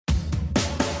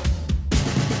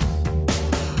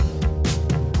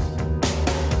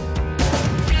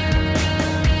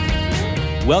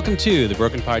Welcome to the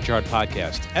Broken Pie Chart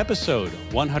Podcast, episode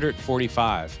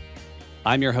 145.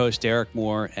 I'm your host, Derek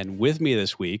Moore, and with me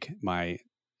this week, my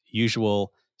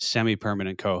usual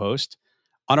semi-permanent co-host,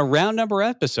 on a round number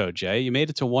episode, Jay. You made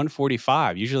it to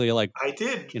 145. Usually I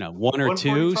did. One or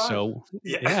two. So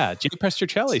yeah, Jay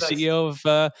Pestrochelli, nice. CEO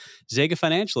of Zega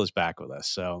Financial, is back with us.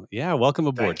 So yeah, welcome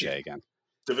aboard, Jay, again.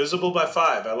 Divisible by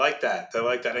 5. I like that.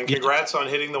 And congrats on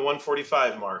hitting the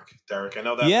 145 mark, Derek. I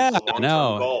know that was a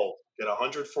long-term goal. Get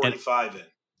 145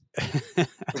 in.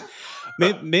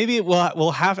 Maybe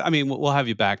we'll have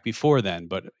you back before then,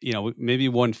 but maybe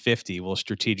 150 we'll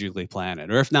strategically plan it,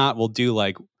 or if not, we'll do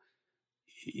we'll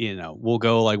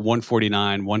go like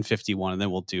 149, 151, and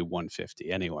then we'll do 150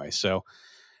 anyway. So,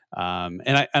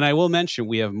 and I will mention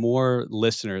we have more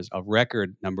listeners, a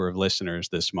record number of listeners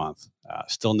this month.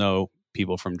 Still no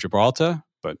people from Gibraltar,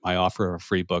 but I offer a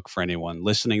free book for anyone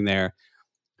listening there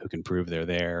who can prove they're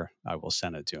there. I will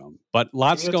send it to them. But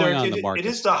lots going on in the market. It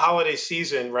is the holiday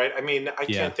season, right? I mean, I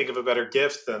can't think of a better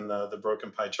gift than the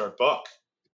Broken Pie Chart book.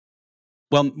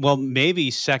 Well,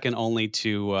 maybe second only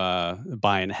to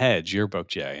Buy and Hedge, your book,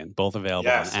 Jay, and both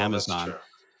available on Amazon.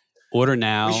 Order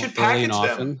now. We should package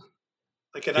them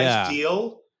like a nice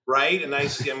deal, right?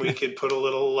 And we could put a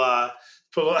little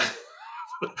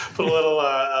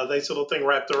nice little thing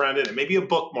wrapped around it, and maybe a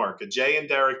bookmark, a Jay and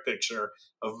Derek picture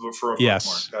for a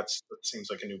bookmark. That seems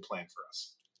like a new plan for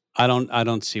us. I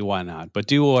don't see why not, but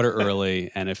do order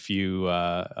early. And if you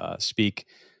speak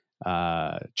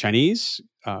Chinese,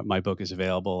 my book is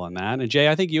available on that. And Jay,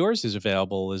 I think yours is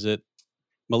available. Is it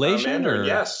Malaysian Mandarin, or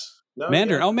yes? No,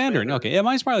 Mandarin? Oh, Mandarin. Okay, yeah,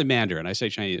 mine's probably Mandarin. I say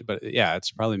Chinese, but yeah,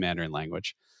 it's probably Mandarin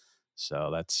language.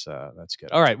 So that's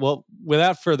good. All right. Well,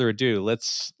 without further ado,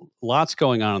 lots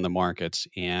going on in the markets,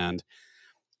 and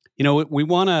we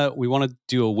want to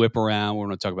do a whip around. We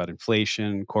want to talk about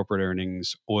inflation, corporate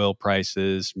earnings, oil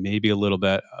prices, maybe a little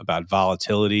bit about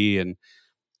volatility and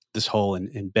this whole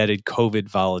embedded COVID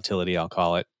volatility, I'll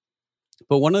call it.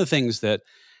 But one of the things that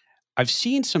I've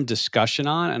seen some discussion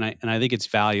on, and I think it's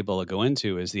valuable to go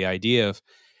into, is the idea of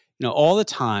all the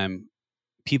time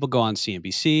people go on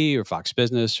CNBC or Fox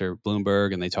Business or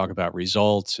Bloomberg and they talk about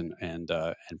results and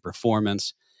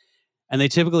performance, and they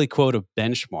typically quote a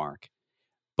benchmark.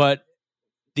 But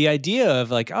the idea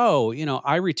of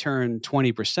I returned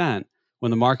 20%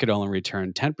 when the market only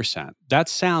returned 10%, that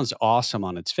sounds awesome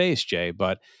on its face, Jay,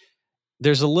 but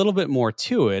there's a little bit more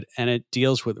to it, and it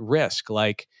deals with risk.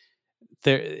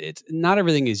 It's not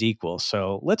everything is equal.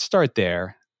 So let's start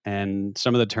there. And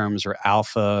some of the terms are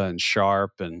alpha and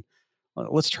Sharpe, and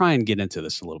let's try and get into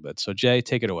this a little bit. So Jay,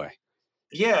 take it away.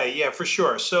 Yeah, for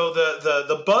sure. So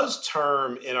the buzz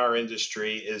term in our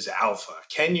industry is alpha.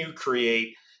 Can you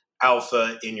create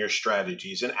alpha in your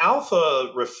strategies? And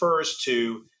alpha refers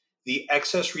to the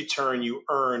excess return you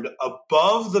earned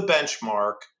above the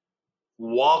benchmark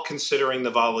while considering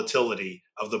the volatility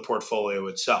of the portfolio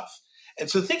itself. And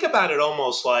so think about it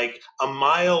almost like a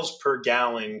miles per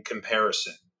gallon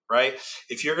comparison, right?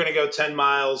 If you're going to go 10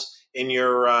 miles in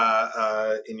your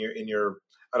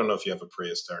I don't know if you have a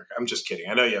Prius, Derek. I'm just kidding.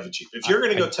 I know you have a Jeep. If you're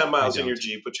going to go 10 miles in your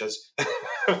Jeep, which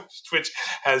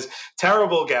has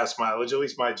terrible gas mileage, at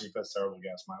least my Jeep has terrible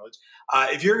gas mileage.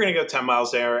 If you're going to go 10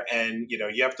 miles there and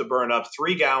you have to burn up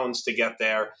 3 gallons to get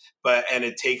there, and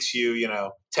it takes you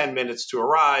 10 minutes to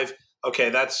arrive. Okay,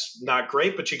 that's not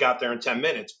great, but you got there in 10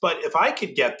 minutes. But if I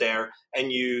could get there and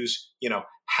use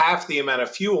half the amount of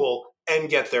fuel and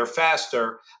get there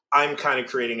faster, I'm kind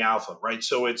of creating alpha, right?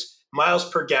 So it's miles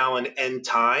per gallon and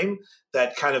time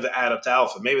that kind of add up to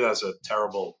alpha. Maybe that's a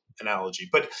terrible analogy,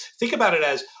 but think about it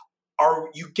as, are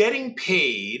you getting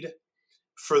paid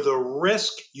for the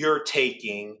risk you're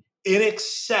taking in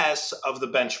excess of the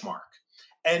benchmark?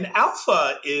 And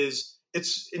alpha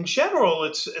it's in general,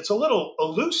 it's a little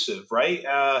elusive, right?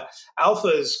 Alpha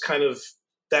is kind of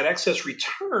that excess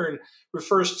return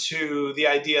refers to the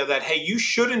idea that, hey, you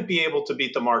shouldn't be able to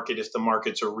beat the market if the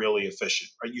markets are really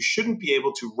efficient, right? You shouldn't be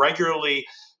able to regularly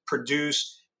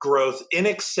produce growth in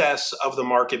excess of the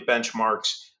market benchmarks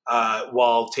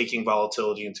while taking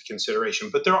volatility into consideration.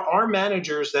 But there are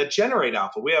managers that generate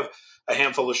alpha. We have a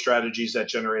handful of strategies that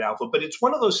generate alpha, but it's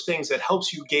one of those things that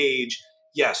helps you gauge,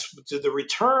 yes, did the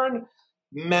return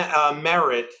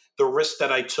merit the risk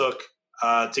that I took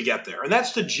to get there? And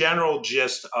that's the general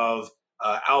gist of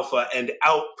alpha and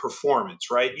outperformance,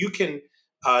 right? You can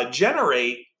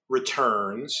generate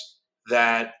returns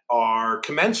that are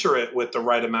commensurate with the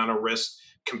right amount of risk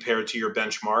compared to your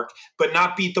benchmark, but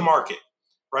not beat the market,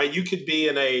 right? You could be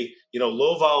in a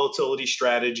low volatility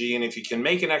strategy, and if you can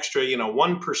make an extra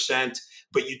 1%,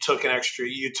 but you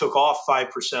took off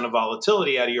 5% of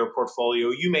volatility out of your portfolio,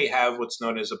 you may have what's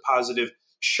known as a positive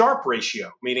Sharpe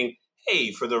ratio, meaning,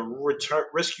 hey, for the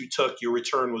risk you took, your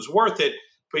return was worth it,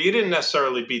 but you didn't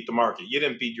necessarily beat the market. You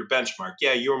didn't beat your benchmark.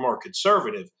 Yeah, you were more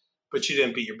conservative, but you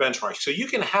didn't beat your benchmark. So you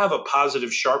can have a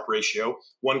positive Sharpe ratio.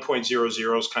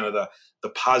 1.00 is kind of the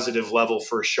positive level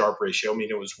for a Sharpe ratio,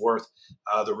 meaning it was worth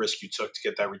the risk you took to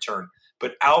get that return.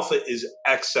 But alpha is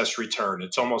excess return.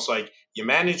 It's almost like you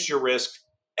managed your risk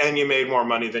and you made more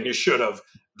money than you should have.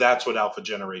 That's what alpha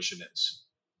generation is.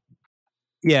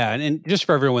 Yeah, and just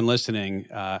for everyone listening,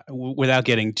 without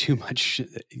getting too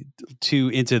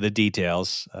into the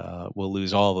details, we'll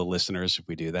lose all the listeners if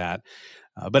we do that.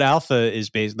 But alpha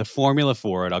is the formula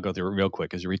for it. I'll go through it real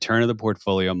quick. Is the return of the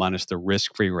portfolio minus the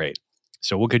risk-free rate.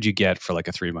 So what could you get for like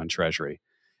a 3-month treasury?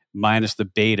 Minus the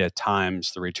beta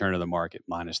times the return of the market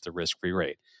minus the risk-free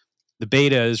rate. The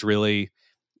beta is really,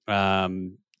 if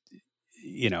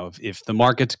the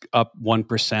market's up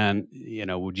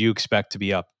 1%, would you expect to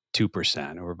be up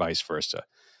 2% or vice versa?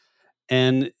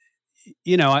 And,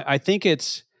 I think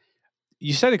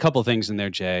you said a couple of things in there,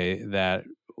 Jay, that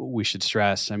we should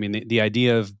stress. I mean, the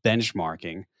idea of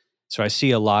benchmarking. So I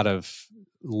see a lot of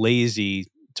lazy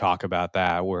talk about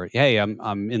that where, hey,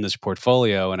 I'm in this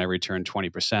portfolio and I return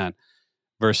 20%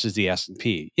 versus the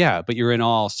S&P. Yeah, but you're in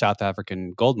all South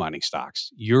African gold mining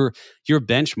stocks. Your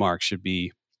benchmark should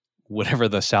be whatever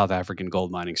the South African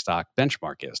gold mining stock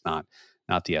benchmark is, not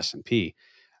the S&P.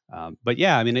 But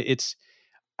yeah, I mean,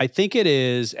 I think it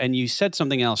is. And you said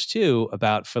something else too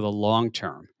about for the long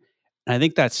term. And I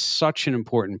think that's such an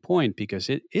important point because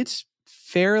it's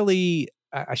fairly,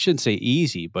 I shouldn't say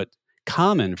easy, but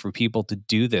common for people to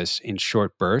do this in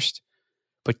short bursts.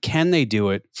 But can they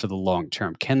do it for the long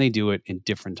term? Can they do it in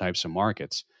different types of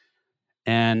markets?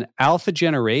 And alpha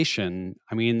generation,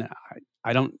 I mean,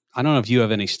 I don't know if you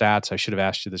have any stats. I should have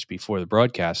asked you this before the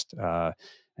broadcast.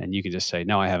 And you can just say,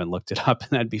 no, I haven't looked it up, and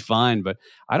that'd be fine. But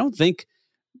I don't think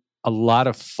a lot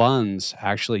of funds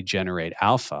actually generate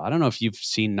alpha. I don't know if you've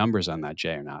seen numbers on that,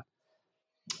 Jay, or not.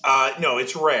 No,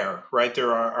 it's rare, right?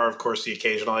 There are, of course, the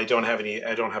occasional. I don't have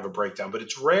a breakdown, but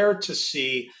it's rare to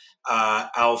see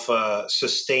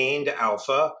sustained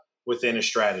alpha within a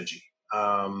strategy,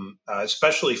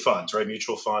 especially funds, right?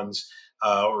 Mutual funds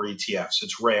or ETFs.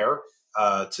 It's rare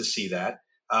to see that.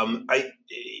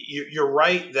 You're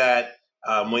right that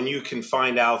when you can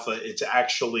find alpha, it's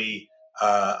actually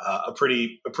a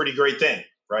pretty great thing,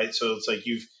 right? So it's like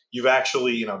you've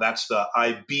actually, that's the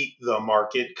I beat the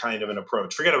market kind of an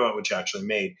approach. Forget about what you actually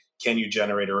made. Can you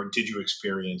generate or did you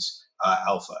experience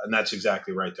alpha? And that's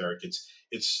exactly right, Derek.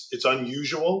 It's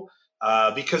unusual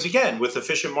because again, with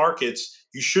efficient markets,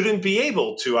 you shouldn't be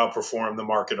able to outperform the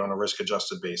market on a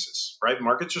risk-adjusted basis, right?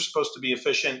 Markets are supposed to be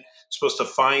efficient, supposed to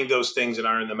find those things and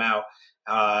iron them out,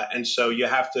 and so you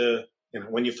have to.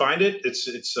 When you find it, it's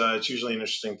usually an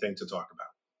interesting thing to talk about.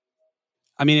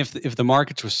 I mean, if the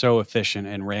markets were so efficient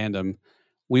and random,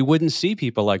 we wouldn't see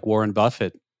people like Warren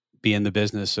Buffett be in the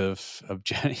business of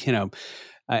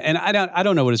and I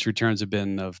don't know what his returns have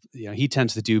been. He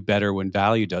tends to do better when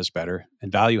value does better,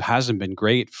 and value hasn't been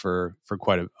great for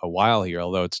quite a while here,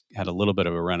 although it's had a little bit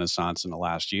of a renaissance in the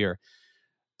last year.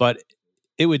 But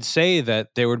it would say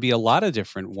that there would be a lot of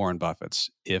different Warren Buffetts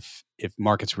if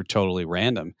markets were totally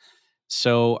random.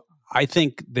 So I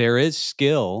think there is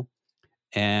skill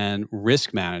and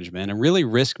risk management, and really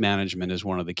risk management is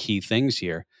one of the key things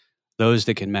here. Those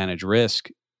that can manage risk,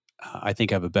 I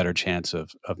think, have a better chance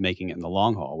of making it in the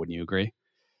long haul. Wouldn't you agree?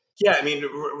 Yeah, I mean,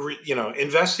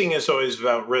 investing is always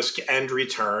about risk and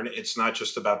return. It's not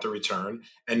just about the return.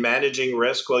 And managing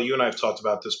risk, well, you and I have talked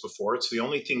about this before. It's the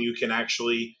only thing you can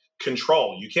actually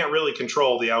control. You can't really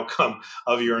control the outcome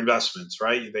of your investments,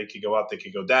 right? They could go up, they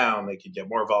could go down, they could get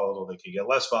more volatile, they could get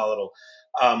less volatile.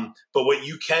 But what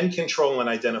you can control and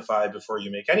identify before you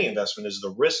make any investment is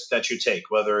the risk that you take,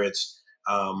 whether it's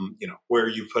where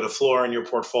you put a floor in your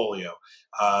portfolio,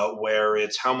 where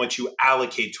it's how much you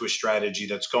allocate to a strategy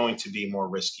that's going to be more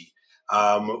risky,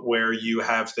 where you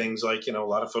have things like, a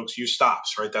lot of folks use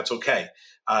stops, right? That's okay.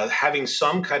 Having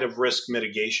some kind of risk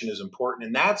mitigation is important,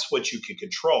 and that's what you can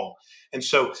control. And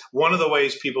so one of the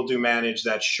ways people do manage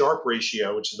that Sharpe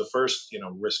ratio, which is the first,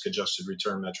 risk-adjusted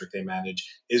return metric they manage,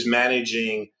 is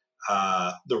managing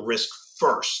the risk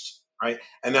first. Right.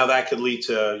 And now that could lead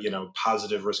to,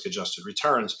 positive risk adjusted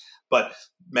returns. But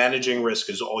managing risk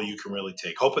is all you can really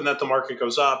take. Hoping that the market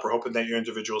goes up or hoping that your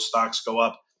individual stocks go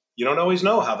up. You don't always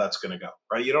know how that's going to go.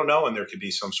 Right. You don't know. And there could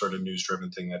be some sort of news driven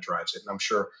thing that drives it. And I'm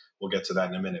sure we'll get to that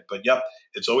in a minute. But yep,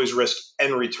 it's always risk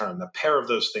and return. The pair of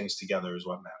those things together is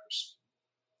what matters.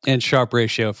 And Sharpe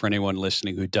ratio, for anyone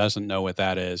listening who doesn't know what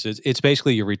that is, it's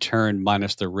basically your return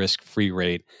minus the risk free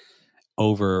rate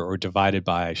over or divided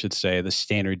by, I should say, the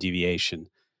standard deviation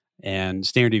And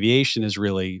standard deviation is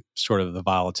really sort of the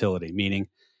volatility, meaning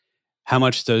how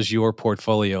much does your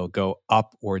portfolio go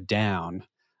up or down?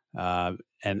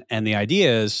 And the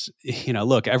idea is,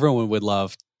 look, everyone would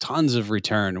love tons of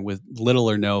return with little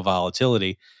or no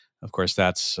volatility. Of course,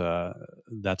 that's a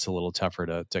little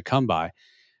tougher to come by.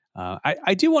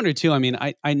 I do wonder too. I mean,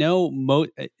 I know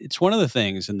it's one of the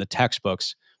things in the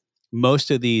textbooks.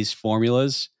 Most of these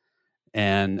formulas,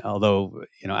 and although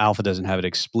alpha doesn't have it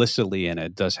explicitly in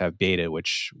it, does have beta,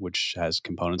 which has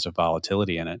components of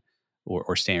volatility in it,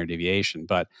 or standard deviation.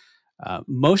 But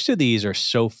most of these are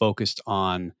so focused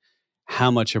on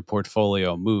how much a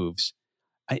portfolio moves.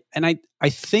 I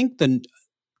think the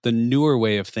newer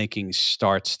way of thinking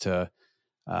starts to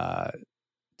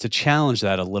challenge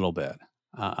that a little bit.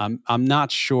 I'm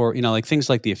not sure, like things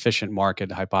like the efficient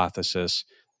market hypothesis,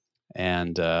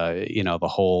 and the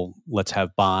whole let's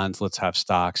have bonds, let's have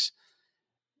stocks.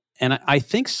 And I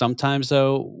think sometimes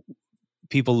though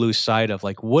people lose sight of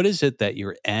like, what is it that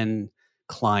your end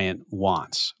client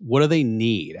wants? What do they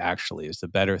need actually is the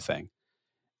better thing.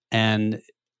 And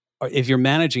if you're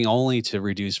managing only to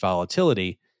reduce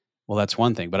volatility, well, that's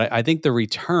one thing. But I think the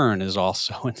return is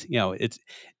also,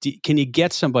 can you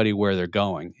get somebody where they're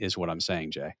going is what I'm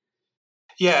saying, Jay.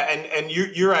 Yeah, and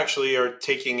you're actually are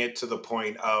taking it to the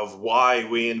point of why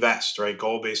we invest, right?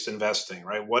 Goal-based investing,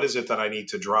 right? What is it that I need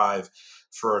to drive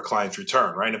for a client's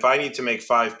return, right? If I need to make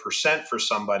 5% for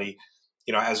somebody,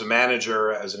 as a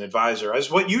manager, as an advisor,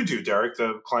 as what you do, Derek,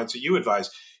 the clients that you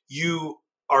advise, you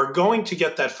are going to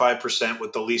get that 5%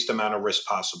 with the least amount of risk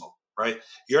possible, right?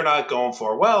 You're not going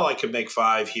for, well, I could make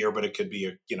 5 here, but it could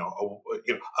be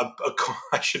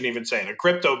I shouldn't even say it, a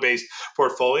crypto-based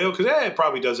portfolio, because it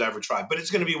probably does average 5, but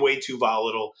it's going to be way too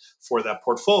volatile for that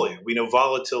portfolio. We know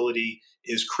volatility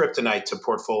is kryptonite to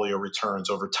portfolio returns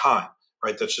over time,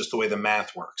 right? That's just the way the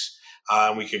math works.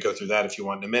 We could go through that if you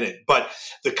want in a minute. But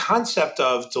the concept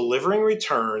of delivering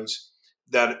returns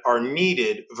that are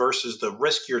needed versus the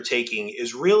risk you're taking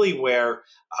is really where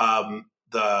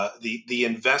the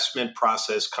investment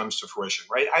process comes to fruition,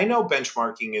 right? I know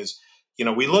benchmarking is,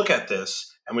 we look at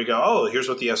this and we go, oh, here's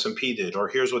what the S&P did, or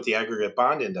here's what the aggregate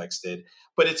bond index did,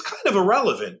 but it's kind of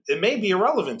irrelevant. It may be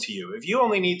irrelevant to you. If you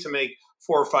only need to make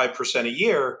 4 or 5% a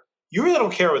year, you really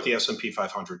don't care what the S&P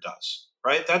 500 does,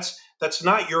 right? That's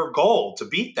not your goal to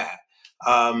beat that.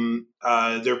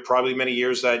 There are probably many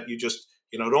years that you just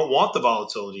don't want the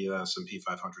volatility of the S&P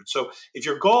 500. So if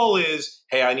your goal is,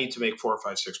 hey, I need to make 4 or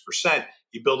 5, 6%,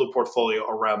 you build a portfolio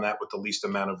around that with the least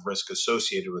amount of risk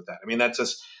associated with that. I mean,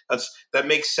 that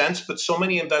makes sense, but so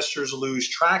many investors lose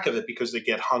track of it because they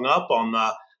get hung up on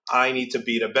I need to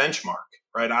beat a benchmark,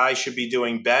 right? I should be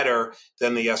doing better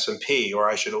than the S&P, or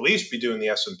I should at least be doing the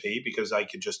S&P because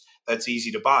that's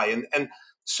easy to buy. And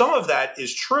some of that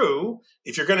is true.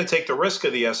 If you're going to take the risk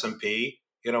of the S&P,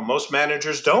 most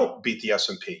managers don't beat the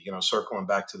S&P, circling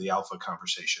back to the alpha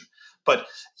conversation. But,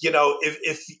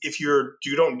 if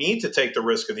you don't need to take the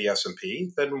risk of the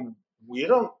S&P, then we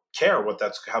don't care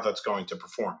how that's going to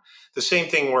perform. The same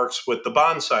thing works with the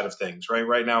bond side of things, right?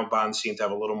 Right now, bonds seem to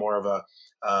have a little more of a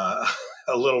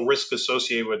little risk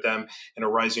associated with them in a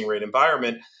rising rate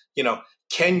environment.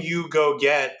 Can you go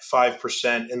get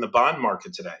 5% in the bond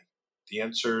market today? The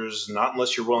answer is not,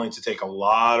 unless you're willing to take a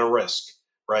lot of risk,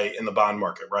 right, in the bond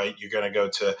market, right? You're going to go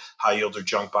to high yield or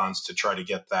junk bonds to try to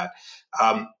get that.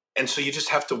 And so you just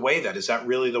have to weigh that. Is that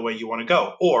really the way you want to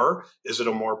go? Or is it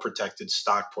a more protected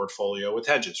stock portfolio with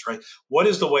hedges, right? What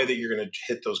is the way that you're going to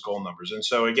hit those goal numbers? And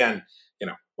so again,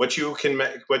 what you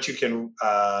can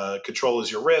control is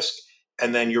your risk.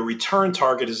 And then your return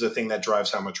target is the thing that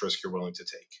drives how much risk you're willing to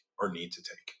take or need to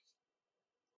take.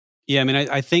 Yeah, I mean,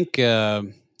 I think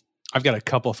I've got a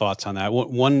couple thoughts on that.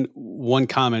 One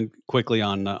comment quickly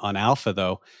on alpha,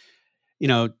 though.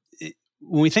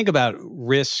 When we think about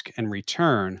risk and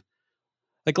return,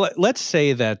 like let's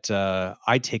say that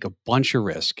I take a bunch of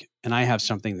risk and I have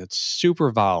something that's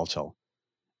super volatile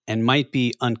and might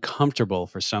be uncomfortable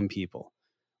for some people.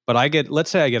 But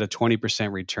let's say I get a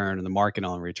 20% return and the market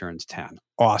only returns 10.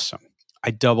 Awesome.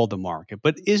 I doubled the market.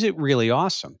 But is it really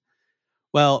awesome?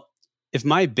 Well, if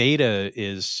my beta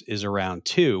is around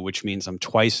 2, which means I'm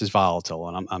twice as volatile,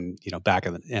 and I'm back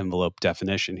of the envelope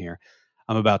definition here,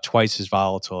 I'm about twice as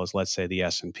volatile as, let's say, the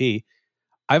S&P,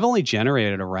 I've only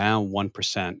generated around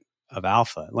 1% of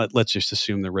alpha. Let's just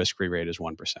assume the risk-free rate is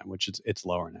 1%, which it's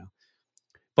lower now.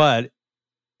 But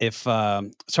if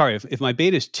my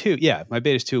beta is 2, if my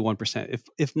beta is 1%.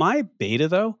 If my beta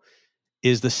though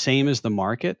is the same as the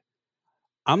market,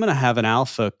 I'm going to have an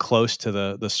alpha close to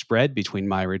the spread between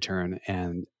my return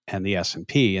and the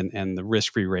S&P, and the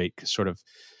risk-free rate sort of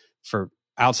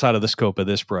outside of the scope of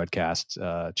this broadcast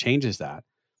changes that.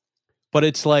 But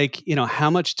it's like, how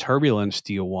much turbulence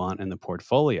do you want in the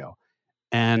portfolio?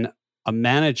 And a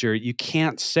manager, you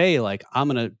can't say like, I'm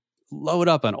going to load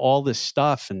up on all this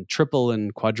stuff and triple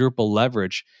and quadruple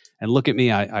leverage. And look at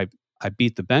me, I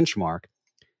beat the benchmark.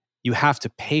 You have to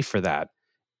pay for that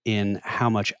in how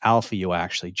much alpha you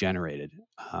actually generated.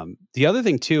 The other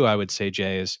thing too, I would say,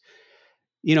 Jay, is,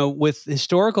 with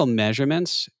historical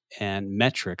measurements and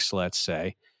metrics, let's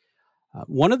say,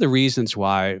 one of the reasons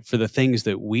why, for the things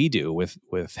that we do with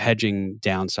hedging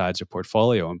downsides of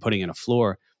portfolio and putting in a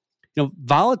floor,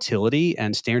 volatility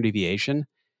and standard deviation,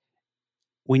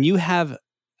 when you have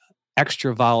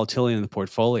extra volatility in the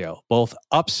portfolio, both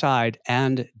upside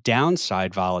and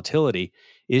downside volatility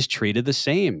is treated the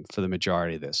same for the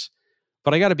majority of this.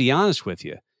 But I got to be honest with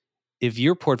you. If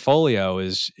your portfolio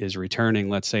is returning,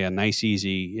 let's say, a nice,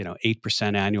 easy, 8%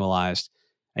 annualized,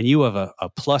 and you have a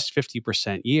plus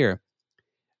 50% year,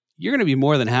 you're going to be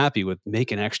more than happy with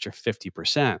making an extra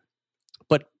 50%.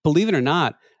 But believe it or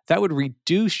not, that would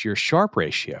reduce your Sharpe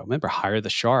ratio. Remember, higher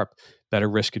the Sharpe, better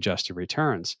risk-adjusted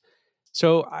returns.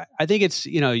 So I think it's,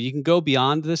 you can go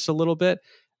beyond this a little bit.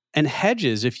 And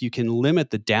hedges, if you can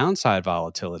limit the downside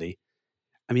volatility,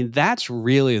 I mean, that's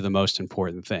really the most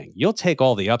important thing. You'll take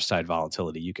all the upside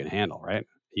volatility you can handle, right?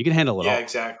 You can handle it all. Yeah,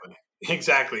 exactly.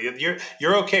 Exactly.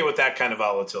 You're okay with that kind of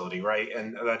volatility, right?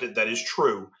 And that is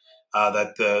true,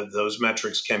 that those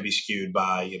metrics can be skewed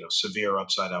by, severe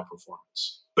upside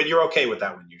outperformance. But you're okay with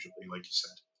that one usually, like you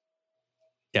said.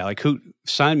 Yeah, like who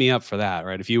signed me up for that,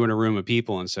 right? If you were in a room of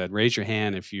people and said, raise your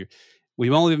hand if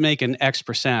we've only been making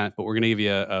X%, but we're going to give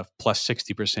you a plus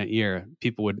 60% year,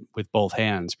 people would, with both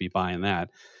hands, be buying that.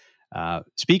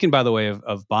 Speaking, by the way,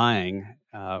 of buying,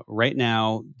 right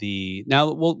now,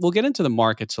 now we'll get into the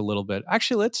markets a little bit.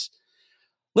 Actually,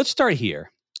 let's start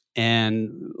here.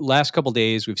 And last couple of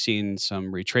days, we've seen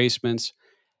some retracements.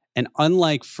 And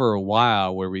unlike for a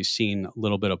while where we've seen a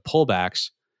little bit of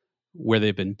pullbacks, where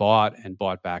they've been bought and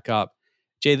bought back up.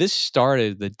 Jay, this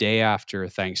started the day after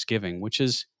Thanksgiving,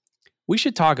 we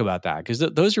should talk about that because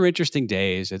those are interesting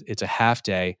days. It's a half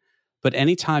day, but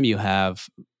anytime you have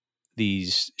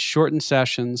these shortened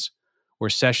sessions or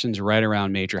sessions right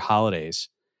around major holidays,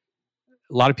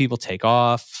 a lot of people take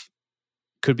off,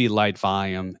 could be light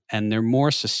volume, and they're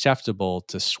more susceptible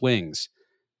to swings.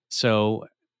 So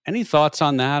any thoughts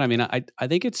on that? I mean, I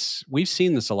think we've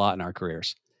seen this a lot in our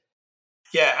careers.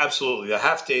 Yeah, absolutely. The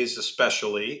half days,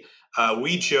 especially.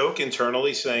 We joke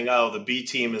internally saying, oh, the B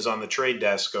team is on the trade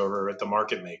desk over at the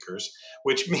market makers,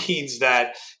 which means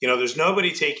that, there's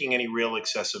nobody taking any real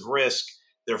excessive risk.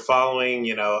 They're following,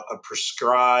 a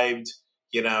prescribed,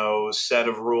 set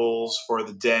of rules for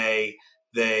the day.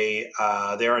 They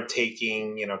aren't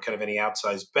taking, kind of any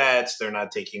outsized bets. They're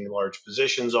not taking large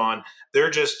positions on.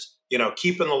 They're just,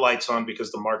 keeping the lights on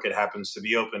because the market happens to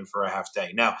be open for a half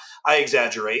day. Now, I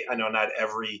exaggerate. I know not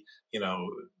every,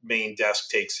 main desk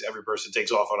every person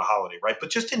takes off on a holiday, right?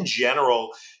 But just in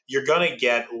general, you're going to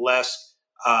get less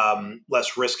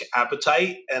risk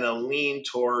appetite and a lean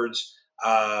towards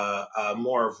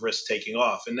more of risk taking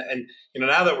off. And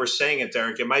now that we're saying it,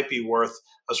 Derek, it might be worth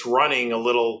us running a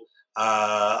little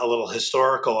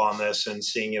historical on this and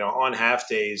seeing, on half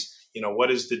days, what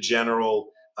is the general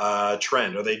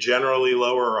trend? Are they generally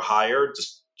lower or higher?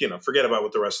 Just, forget about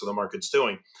what the rest of the market's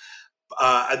doing.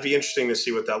 I'd be interesting to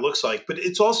see what that looks like. But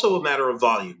it's also a matter of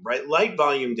volume, right? Light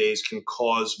volume days can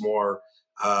cause more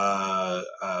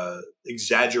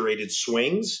exaggerated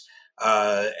swings.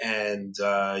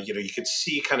 You could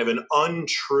see kind of an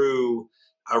untrue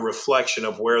reflection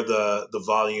of where the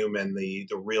volume and the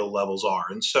real levels are.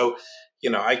 And so,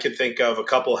 I could think of a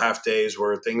couple half days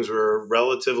where things were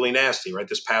relatively nasty, right?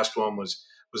 This past one was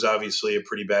obviously a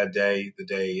pretty bad day, the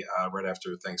day right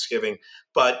after Thanksgiving.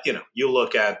 But, you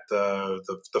look at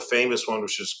the famous one,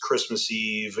 which is Christmas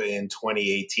Eve in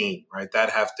 2018, right?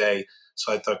 That half day.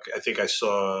 So I think I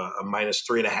saw a minus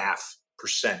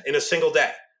 3.5% in a single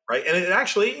day, right? And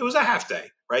it was a half day,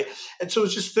 right? And so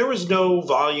it's just, there was no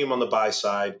volume on the buy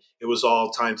side. It was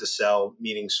all time to sell,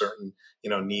 meeting certain,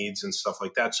 needs and stuff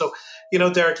like that. So,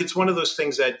 Derek, it's one of those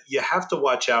things that you have to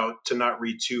watch out to not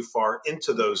read too far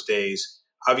into those days.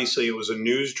 Obviously, it was a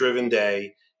news-driven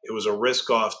day. It was a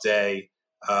risk-off day.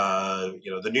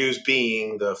 The news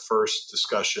being the first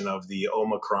discussion of the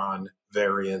Omicron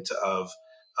variant of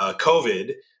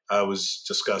COVID was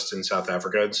discussed in South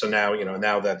Africa, and so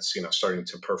now that's starting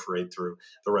to perforate through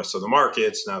the rest of the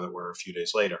markets. Now that we're a few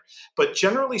days later, but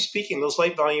generally speaking, those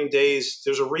light volume days,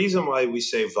 there's a reason why we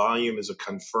say volume is a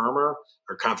confirmer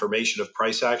or confirmation of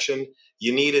price action.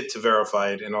 You need it to verify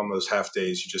it, and on those half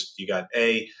days, you got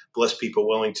less people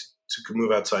willing to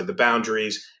move outside the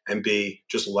boundaries, and B,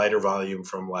 just lighter volume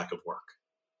from lack of work.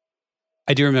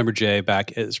 I do remember, Jay,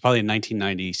 back, it's probably in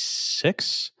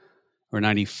 1996 or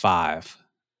 95.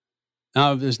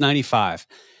 No, it was 95.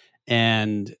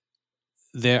 And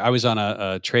there, I was on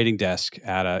a trading desk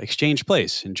at an Exchange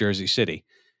Place in Jersey City.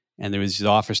 And there was these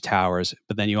office towers,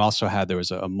 but then there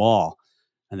was a mall.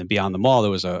 And then beyond the mall, there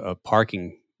was a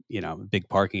parking, big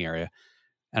parking area.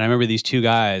 And I remember these two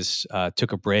guys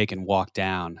took a break and walked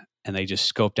down, and they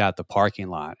just scoped out the parking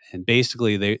lot. And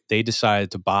basically, they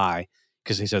decided to buy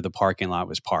because they said the parking lot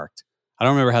was parked. I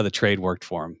don't remember how the trade worked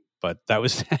for them, but that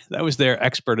was that was their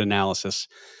expert analysis.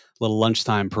 Little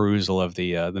lunchtime perusal of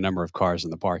the number of cars in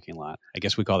the parking lot. I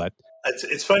guess we call that.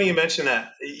 It's funny you mention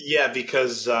that. Yeah,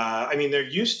 because there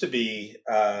used to be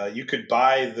you could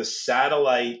buy the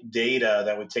satellite data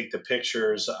that would take the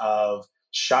pictures of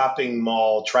shopping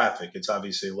mall traffic. It's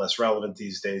obviously less relevant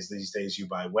these days. These days you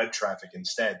buy web traffic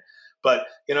instead. But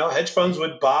hedge funds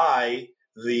would buy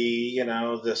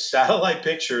the satellite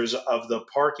pictures of the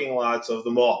parking lots of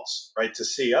the malls, right? To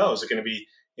see, is it going to be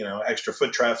extra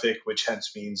foot traffic, which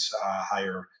hence means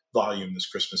higher volume this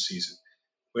Christmas season.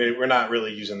 We're not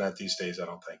really using that these days, I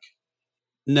don't think.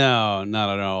 No,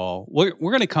 not at all. We're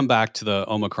going to come back to the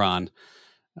Omicron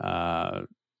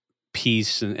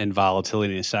piece and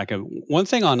volatility in a second. One of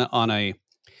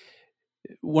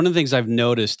the things I've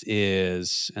noticed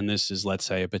is, and this is, let's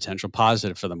say, a potential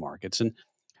positive for the markets. And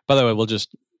by the way, we'll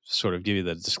just sort of give you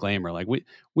the disclaimer. Like we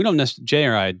don't necessarily, Jay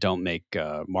or I don't make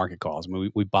market calls. I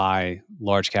mean, we buy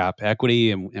large cap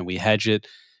equity and we hedge it,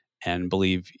 and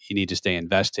believe you need to stay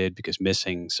invested because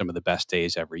missing some of the best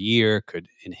days every year could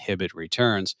inhibit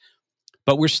returns.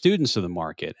 But we're students of the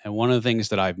market. And one of the things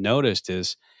that I've noticed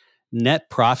is net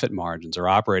profit margins or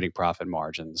operating profit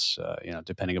margins,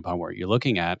 depending upon what you're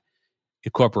looking at,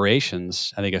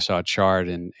 corporations. I think I saw a chart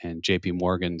in JP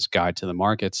Morgan's Guide to the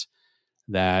Markets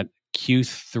that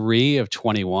Q3 of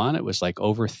 21, it was like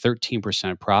over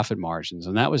 13% profit margins.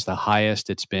 And that was the highest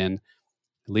it's been,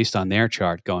 at least on their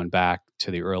chart, going back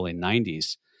to the early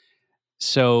 90s.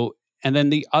 So, and then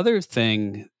the other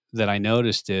thing that I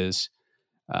noticed is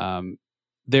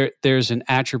there's an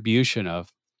attribution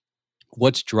of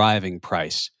what's driving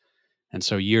price. And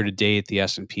so year to date, the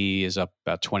S&P is up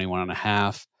about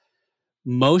 21.5.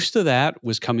 Most of that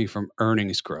was coming from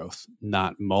earnings growth,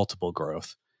 not multiple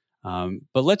growth.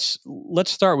 But let's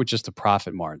start with just the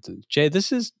profit margin. Jay,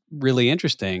 this is really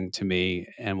interesting to me,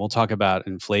 and we'll talk about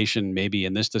inflation maybe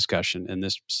in this discussion, in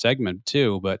this segment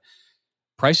too, but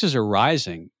prices are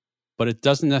rising, but it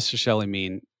doesn't necessarily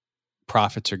mean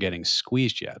profits are getting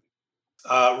squeezed yet.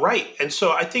 Right. And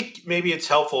so I think maybe it's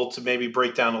helpful to maybe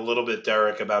break down a little bit,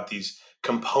 Derek, about these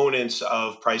components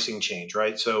of pricing change,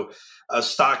 right? So a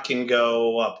stock can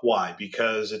go up. Why?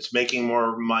 Because it's making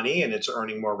more money and it's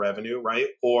earning more revenue, right?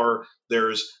 Or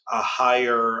there's a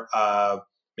higher,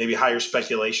 maybe higher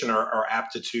speculation or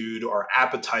aptitude or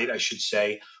appetite, I should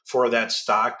say, for that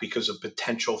stock because of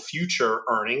potential future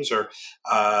earnings, or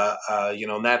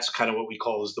and that's kind of what we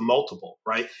call as the multiple,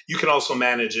 right? You can also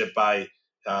manage it by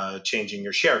changing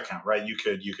your share count, right? You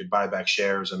could buy back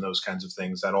shares and those kinds of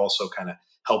things. That also kind of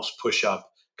helps push up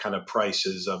kind of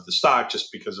prices of the stock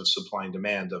just because of supply and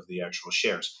demand of the actual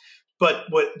shares. But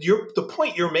the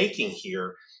point you're making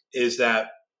here is that,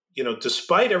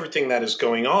 despite everything that is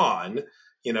going on,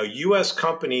 U.S.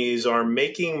 companies are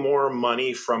making more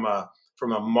money from a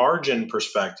margin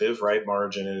perspective, right?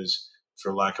 Margin is,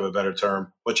 for lack of a better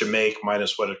term, what you make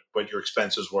minus what your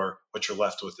expenses were. What you're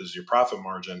left with is your profit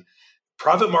margin.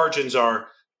 Profit margins are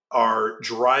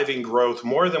driving growth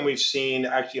more than we've seen.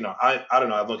 Actually, I don't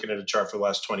know. I'm looking at a chart for the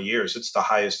last 20 years. It's the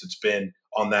highest it's been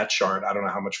on that chart. I don't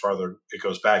know how much farther it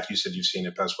goes back. You said you've seen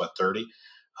it past 30.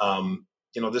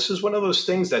 This is one of those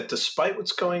things that, despite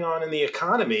what's going on in the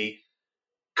economy,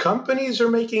 companies are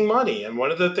making money. And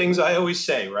one of the things I always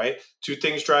say, right? Two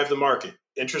things drive the market: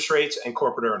 interest rates and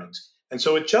corporate earnings. And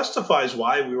so it justifies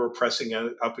why we were pressing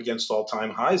up against all-time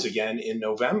highs again in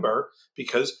November,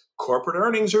 because corporate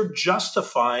earnings are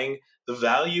justifying the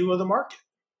value of the market.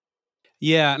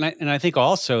 Yeah, and I think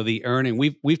also the earning,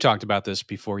 we've talked about this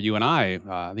before, you and I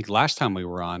think last time we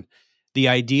were on, the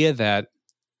idea that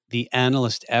the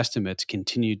analyst estimates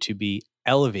continue to be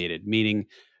elevated, meaning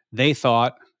they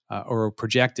thought or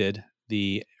projected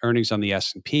the earnings on the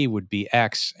S&P would be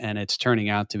X, and it's turning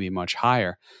out to be much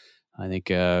higher. I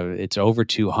think it's over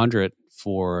 200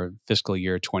 for fiscal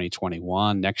year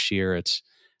 2021. Next year,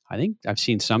 I think I've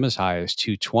seen some as high as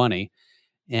 220,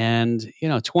 and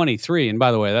 23. And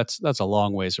by the way, that's a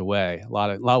long ways away. A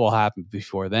lot will happen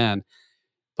before then,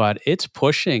 but it's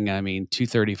pushing.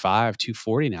 235,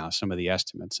 240 now. Some of the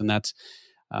estimates, and that's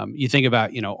You think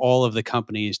about, all of the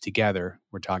companies together,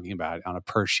 we're talking about on a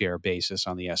per share basis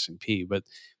on the S&P, but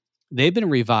they've been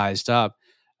revised up.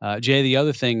 Jay, the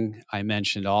other thing I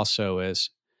mentioned also is,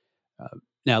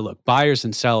 now look, buyers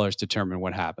and sellers determine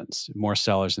what happens. More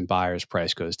sellers than buyers,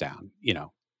 price goes down,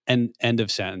 end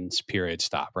of sentence, period,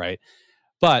 stop, right?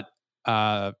 But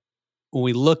when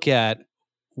we look at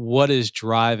what is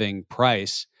driving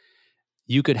price,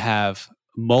 you could have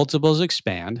multiples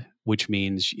expand, which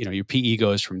means, your PE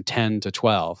goes from 10 to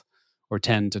 12 or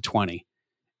 10 to 20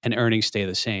 and earnings stay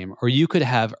the same. Or you could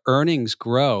have earnings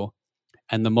grow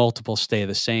and the multiple stay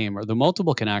the same, or the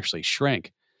multiple can actually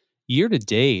shrink. Year to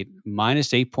date, minus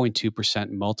 8.2%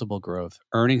 multiple growth,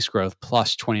 earnings growth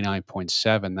plus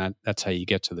 29.7. That's how you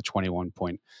get to the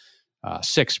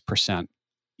 21.6%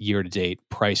 year to date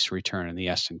price return in the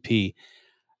S&P.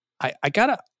 I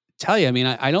gotta tell you,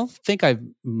 I don't think I've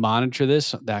monitored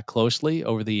this that closely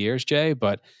over the years, Jay,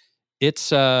 but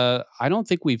it's I don't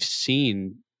think we've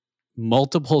seen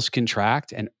multiples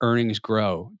contract and earnings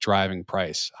grow driving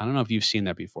price. I don't know if you've seen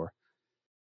that before.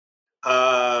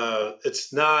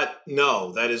 It's not.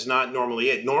 No, that is not normally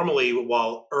it. Normally,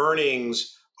 while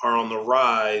earnings are on the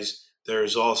rise,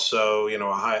 there's also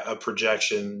a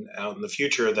projection out in the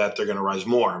future that they're going to rise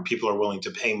more, and people are willing to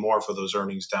pay more for those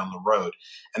earnings down the road,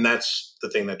 and that's the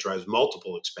thing that drives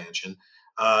multiple expansion.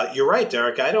 You're right,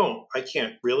 Derek. I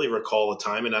can't really recall a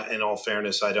time, and in all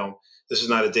fairness, I don't. This is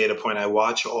not a data point I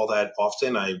watch all that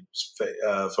often. I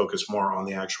focus more on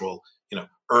the actual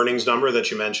earnings number that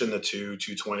you mentioned, the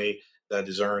 220 that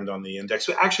is earned on the index.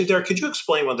 But actually, Derek, could you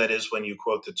explain what that is when you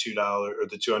quote the $2 or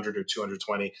the 200 or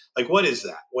 220? Like, what is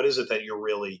that? What is it that you're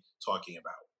really talking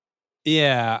about?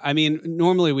 Yeah,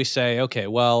 normally we say, okay,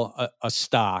 well, a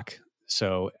stock.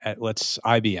 So let's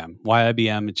IBM. Why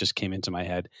IBM? It just came into my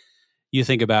head. You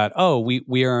think about,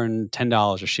 we earn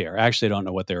 $10 a share. I actually don't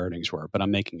know what their earnings were, but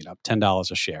I'm making it up,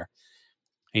 $10 a share.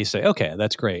 And you say, okay,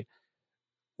 that's great.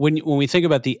 When we think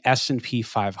about the S&P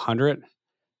 500,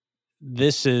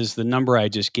 this is the number I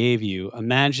just gave you.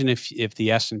 Imagine if the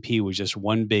S&P was just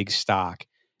one big stock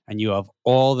and you have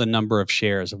all the number of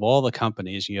shares of all the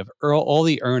companies, you have all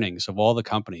the earnings of all the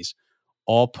companies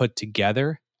all put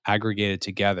together, aggregated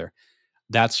together.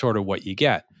 That's sort of what you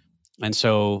get. And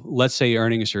so let's say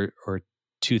earnings are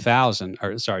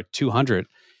 200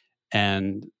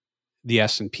 and the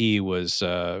S&P was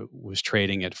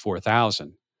trading at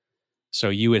 4,000. So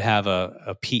you would have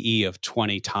a PE of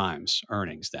 20 times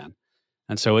earnings then.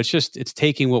 And so it's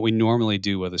taking what we normally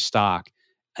do with a stock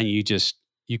and you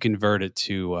convert it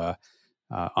to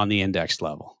on the index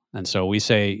level. And so we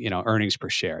say, earnings per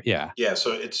share. Yeah. Yeah.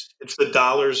 So it's the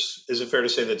dollars. Is it fair to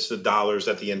say that it's the dollars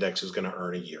that the index is going to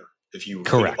earn a year? If you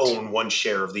Correct. Own one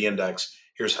share of the index,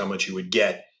 here's how much you would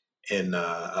get in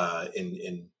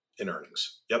earnings.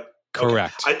 Yep.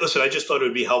 Correct. Okay. I just thought it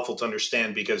would be helpful to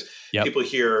understand because people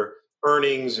hear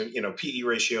earnings and PE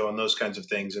ratio and those kinds of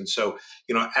things, and so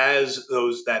as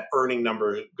that earning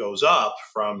number goes up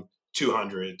from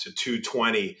 200 to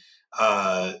 220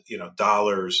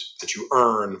 dollars that you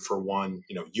earn for one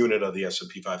unit of the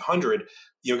S&P 500,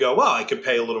 you go, well, I could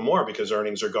pay a little more because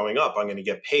earnings are going up. I'm going to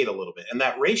get paid a little bit, and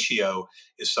that ratio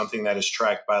is something that is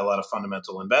tracked by a lot of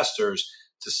fundamental investors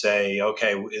to say,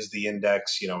 okay, is the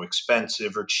index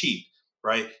expensive or cheap?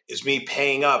 Right? Is me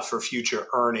paying up for future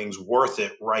earnings worth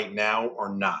it right now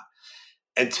or not?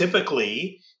 And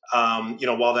typically,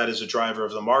 while that is a driver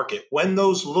of the market, when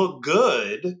those look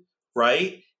good,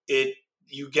 right,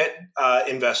 you get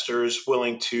investors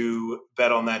willing to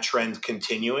bet on that trend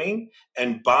continuing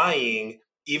and buying,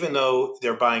 even though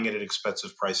they're buying it at an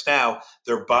expensive price now,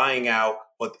 they're buying out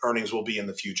what earnings will be in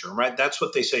the future, right? That's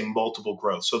what they say multiple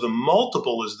growth. So the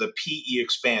multiple is the PE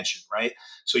expansion, right?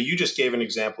 So you just gave an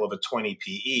example of a 20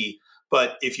 PE,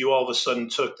 but if you all of a sudden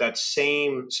took that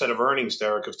same set of earnings,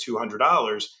 Derek, of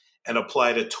 $200 and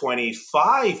applied a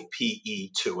 25 PE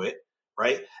to it,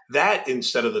 right? That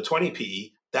instead of the 20 PE,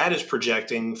 that is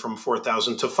projecting from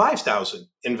 4,000 to 5,000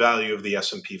 in value of the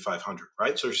S&P 500,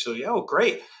 right? So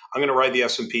great. I'm going to ride the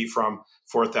S&P from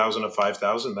 4,000 to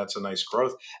 5,000. That's a nice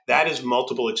growth. That is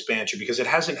multiple expansion because it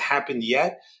hasn't happened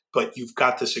yet, but you've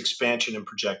got this expansion in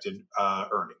projected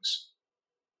earnings.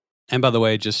 And by the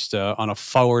way, just on a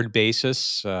forward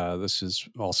basis, this is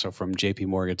also from JP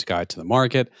Morgan's Guide to the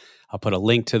Market. I'll put a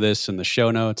link to this in the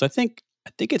show notes. I think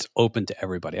it's open to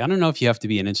everybody. I don't know if you have to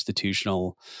be an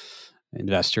institutional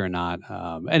investor or not.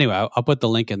 Anyway, I'll put the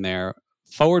link in there.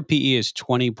 Forward PE is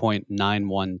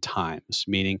 20.91 times,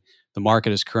 meaning the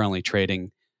market is currently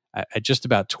trading at just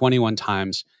about 21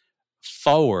 times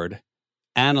forward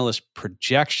analyst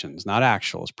projections, not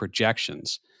actuals,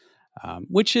 projections,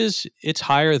 which is, it's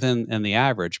higher than the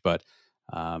average, but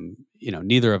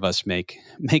neither of us make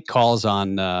calls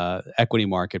on equity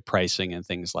market pricing and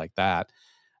things like that.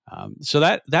 So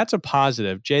that's a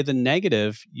positive. Jay, the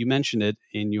negative, you mentioned it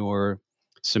in your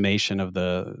summation of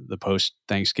the post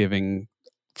Thanksgiving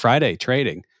Friday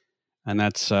trading, and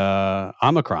that's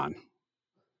Omicron,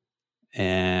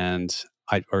 and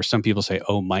or some people say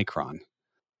Omicron.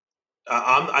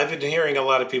 I've been hearing a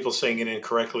lot of people saying it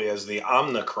incorrectly as the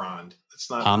Omicron. It's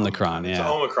not Omicron, It's yeah.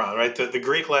 Omicron, right? The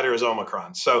Greek letter is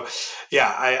Omicron. So,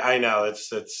 yeah, I know it's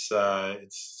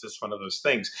just one of those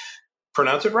things.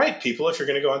 Pronounce it right, people. If you're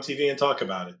going to go on TV and talk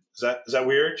about it, is that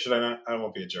weird? Should I not? I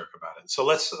won't be a jerk about it. So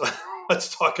let's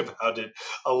talk about it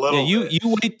a little.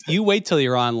 bit. You wait till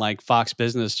you're on like Fox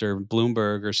Business or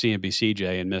Bloomberg or CNBC,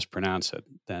 Jay, and mispronounce it.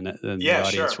 Then the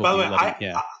audience will be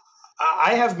letting.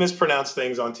 I have mispronounced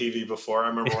things on TV before. I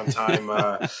remember one time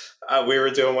we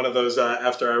were doing one of those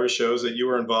after-hours shows that you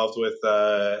were involved with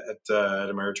at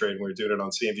Ameritrade, and we were doing it on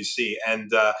CNBC.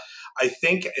 And I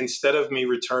think instead of me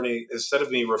referring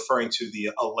to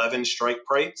the 11 strike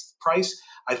price,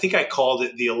 I think I called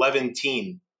it the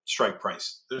 11-teen strike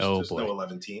price. There's no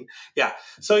 11-teen. Yeah.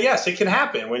 So yes, it can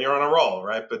happen when you're on a roll,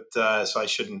 right? But so I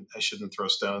shouldn't throw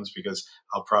stones because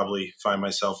I'll probably find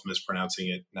myself mispronouncing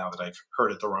it now that I've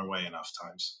heard it the wrong way enough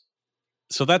times.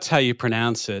 So that's how you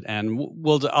pronounce it. And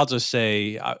I'll just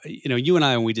say, you and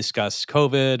I, when we discuss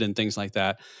COVID and things like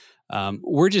that,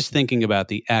 we're just thinking about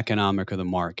the economic of the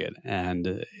market.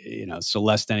 And, so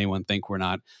lest anyone think we're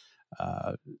not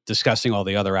discussing all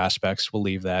the other aspects, we'll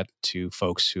leave that to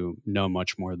folks who know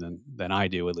much more than I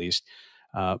do, at least.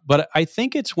 But I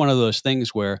think it's one of those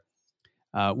things where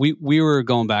we were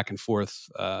going back and forth,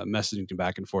 messaging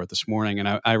back and forth this morning,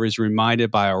 and I was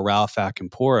reminded by a Ralph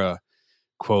Acampora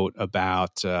quote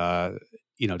about,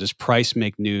 does price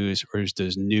make news or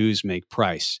does news make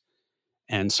price?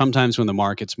 And sometimes when the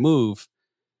markets move,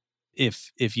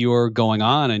 if you're going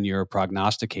on and you're a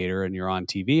prognosticator and you're on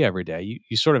TV every day,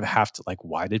 you sort of have to like,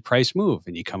 why did price move?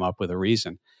 And you come up with a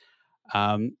reason.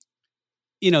 Let's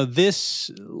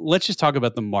just talk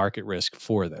about the market risk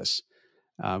for this.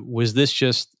 Was this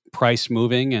just price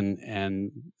moving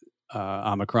and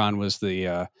Omicron was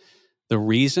the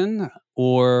reason,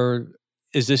 or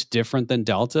is this different than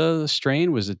Delta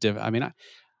strain? Was it different? I mean,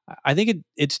 I think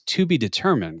it's to be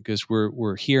determined because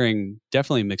we're hearing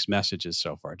definitely mixed messages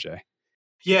so far, Jay.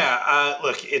 Yeah,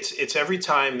 look, it's every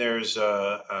time there's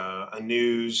a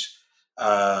news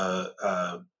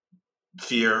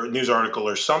fear news article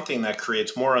or something that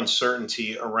creates more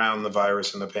uncertainty around the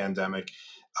virus and the pandemic,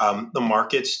 the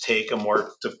markets take a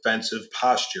more defensive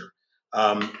posture.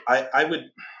 I would,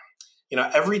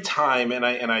 every time, and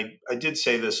I did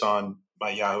say this on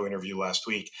my Yahoo interview last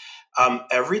week.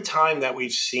 Every time that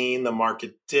we've seen the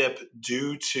market dip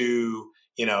due to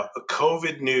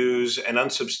COVID news and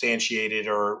unsubstantiated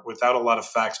or without a lot of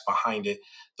facts behind it,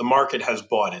 the market has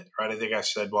bought it, right? I think I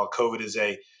said, while COVID is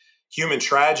a human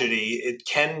tragedy, it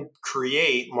can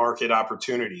create market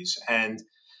opportunities. And,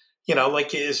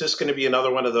 is this going to be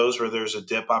another one of those where there's a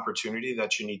dip opportunity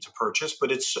that you need to purchase?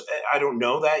 But I don't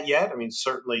know that yet. I mean,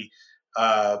 certainly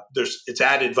it's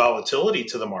added volatility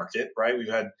to the market, right? We've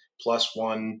had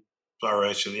 +1,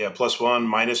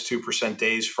 -2%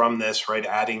 days from this, right?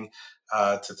 Adding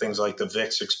to things like the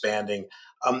VIX expanding.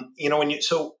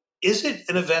 So is it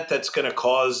an event that's going to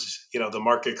cause, the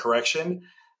market correction?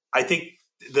 I think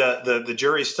the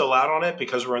jury's still out on it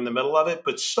because we're in the middle of it.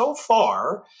 But so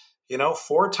far,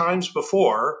 4 times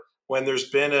before when there's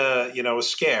been a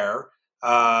scare,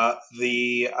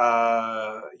 the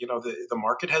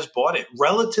market has bought it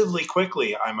relatively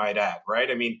quickly, I might add,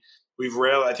 right? I mean,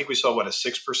 I think we saw a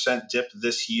 6% dip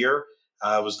this year.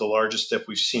 Was the largest dip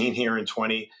we've seen here in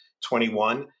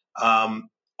 2021.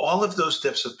 All of those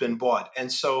dips have been bought.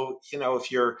 And so,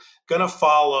 if you're going to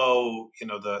follow,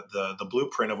 the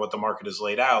blueprint of what the market has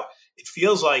laid out, it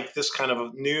feels like this kind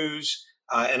of news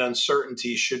and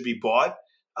uncertainty should be bought.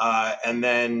 And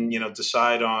then,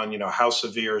 decide on, how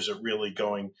severe is it really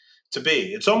going to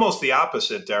be? It's almost the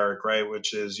opposite, Derek, right?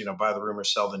 Which is, buy the rumor,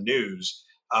 sell the news.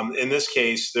 In this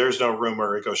case, there's no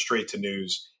rumor. It goes straight to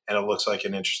news, and it looks like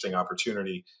an interesting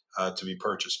opportunity to be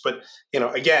purchased. But,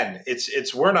 again,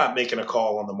 we're not making a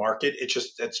call on the market.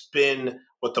 It's been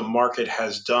what the market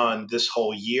has done this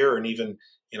whole year, and even,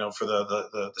 for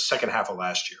the second half of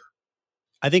last year.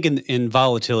 I think in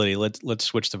volatility, let's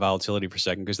switch to volatility for a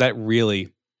second, because that really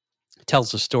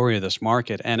tells the story of this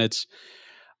market. And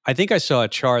I think I saw a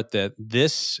chart that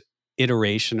this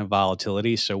iteration of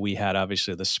volatility, so we had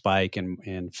obviously the spike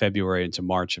in February into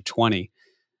March of 20,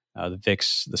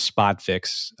 the spot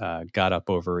VIX got up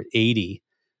over 80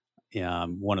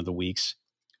 one of the weeks.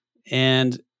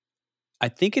 And I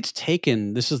think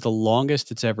this is the longest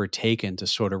it's ever taken to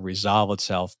sort of resolve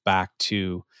itself back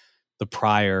to the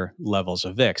prior levels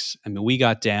of VIX. I mean, we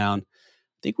got down,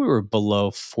 I think we were below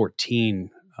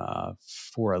 14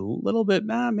 for a little bit.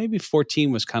 Maybe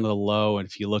 14 was kind of the low. And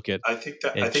if you look at I think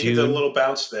it did a June, little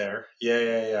bounce there.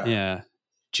 Yeah.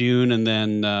 June, and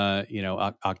then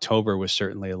October was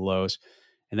certainly a lows.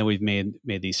 And then we've made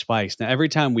these spikes. Now, every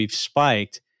time we've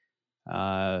spiked,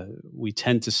 we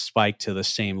tend to spike to the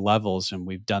same levels, and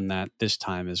we've done that this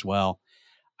time as well.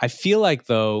 I feel like,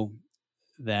 though,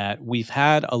 that we've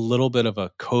had a little bit of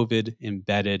a COVID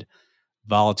embedded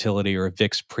volatility or a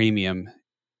VIX premium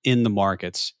in the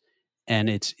markets, and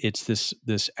it's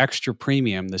this extra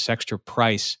premium, this extra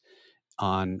price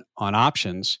on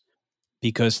options,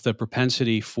 because the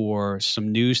propensity for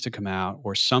some news to come out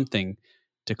or something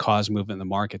to cause movement in the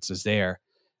markets is there.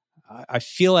 I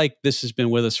feel like this has been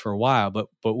with us for a while, but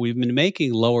we've been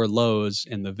making lower lows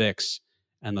in the VIX,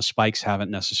 and the spikes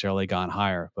haven't necessarily gone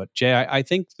higher. But Jay, I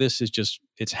think this is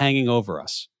it's hanging over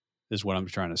us, is what I'm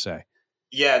trying to say.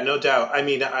 Yeah, no doubt. I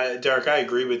mean, Derek, I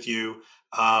agree with you.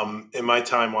 In my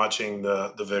time watching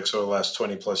the VIX over the last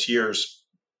 20 plus years,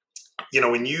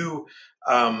 when you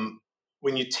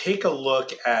take a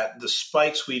look at the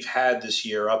spikes we've had this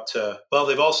year up to, well,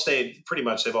 they've all stayed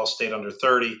under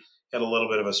 30. Had a little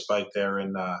bit of a spike there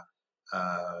in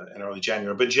early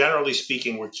January, but generally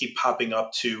speaking, we keep popping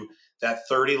up to that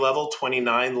 30 level,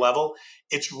 29 level.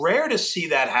 It's rare to see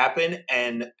that happen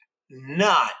and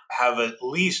not have at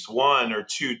least one or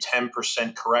two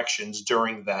 10% corrections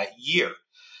during that year.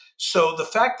 So the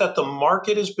fact that the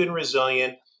market has been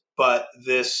resilient, but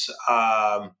this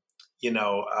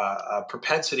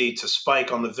propensity to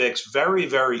spike on the VIX very,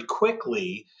 very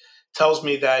quickly tells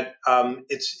me that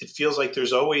it feels like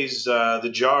there's always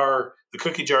the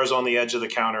cookie jar is on the edge of the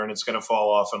counter, and it's going to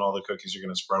fall off, and all the cookies are going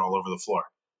to spread all over the floor.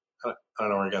 I don't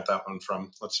know where I got that one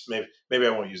from. Maybe I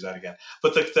won't use that again.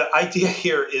 But the idea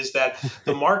here is that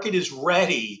the market is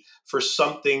ready for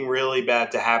something really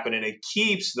bad to happen, and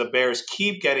the bears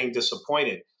keep getting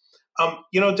disappointed.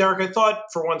 Derek, I thought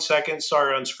for 1 second,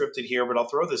 sorry, unscripted here, but I'll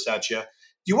throw this at you.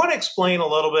 Do you want to explain a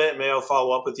little bit, and maybe I'll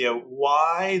follow up with you,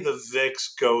 why the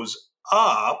VIX goes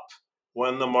up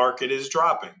when the market is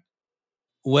dropping?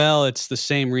 Well, it's the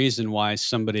same reason why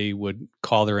somebody would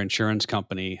call their insurance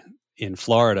company in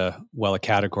Florida while a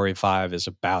Category 5 is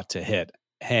about to hit.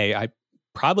 Hey, I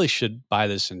probably should buy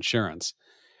this insurance.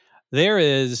 We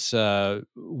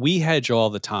hedge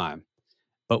all the time,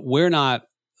 but we're not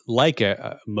like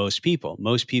most people.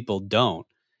 Most people don't.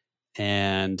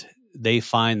 And they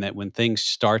find that when things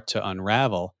start to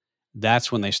unravel, that's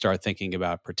when they start thinking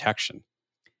about protection.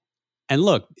 And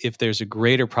look, if there's a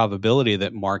greater probability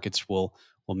that markets will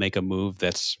make a move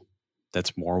that's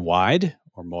more wide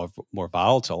or more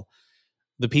volatile,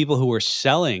 the people who are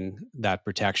selling that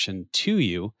protection to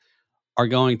you are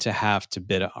going to have to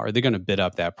bid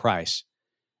up that price.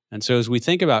 And so as we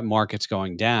think about markets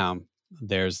going down,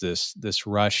 there's this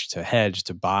rush to hedge,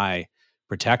 to buy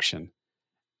protection,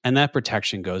 and that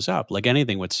protection goes up like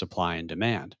anything with supply and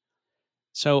demand.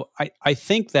 So I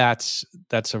think that's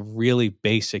a really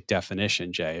basic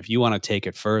definition, Jay. If you want to take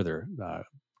it further,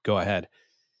 go ahead.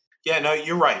 Yeah, no,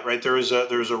 you're right. Right, there's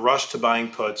a rush to buying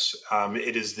puts.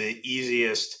 It is the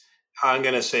easiest. I'm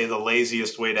going to say the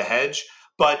laziest way to hedge,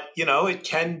 but it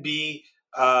can be.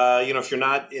 If you're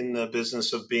not in the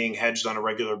business of being hedged on a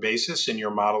regular basis, and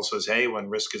your model says, "Hey, when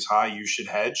risk is high, you should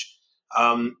hedge,"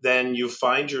 then you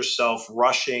find yourself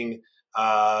rushing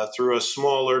through a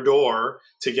smaller door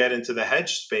to get into the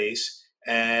hedge space.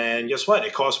 And guess what?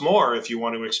 It costs more if you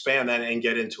want to expand that and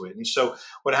get into it. And so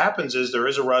what happens is there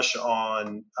is a rush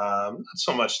on not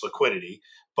so much liquidity,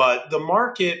 but the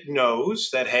market knows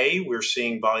that, hey, we're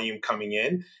seeing volume coming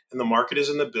in, and the market is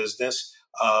in the business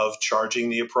of charging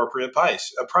the appropriate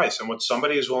price. And what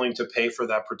somebody is willing to pay for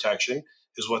that protection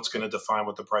is what's going to define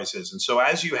what the price is. And so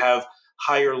as you have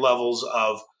higher levels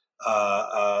of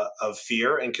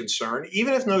fear and concern,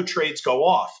 even if no trades go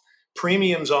off,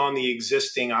 premiums on the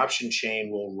existing option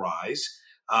chain will rise.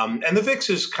 And the VIX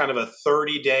is kind of a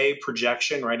 30-day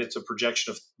projection, right? It's a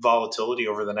projection of volatility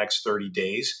over the next 30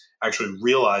 days, actually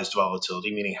realized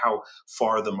volatility, meaning how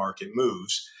far the market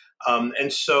moves.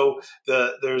 And so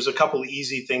there's a couple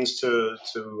easy things to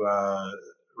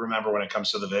remember when it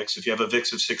comes to the VIX. If you have a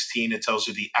VIX of 16, it tells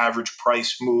you the average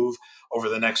price move over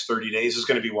the next 30 days is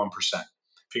going to be 1%.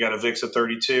 If you got a VIX of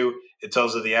 32, it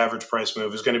tells you the average price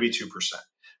move is going to be 2%.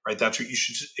 Right, that's what you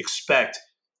should expect.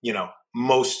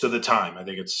 Most of the time. I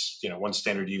think it's one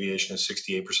standard deviation is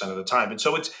 68% of the time, and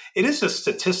so it is a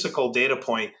statistical data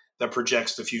point that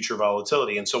projects the future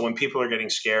volatility. And so when people are getting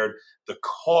scared, the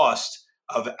cost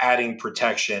of adding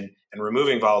protection and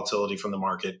removing volatility from the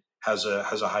market has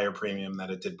a higher premium than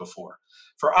it did before.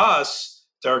 For us,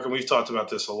 Derek, and we've talked about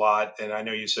this a lot, and I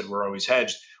know you said we're always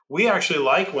hedged. We actually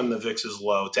like when the VIX is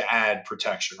low to add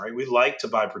protection, right? We like to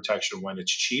buy protection when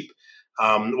it's cheap,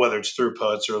 whether it's through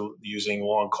puts or using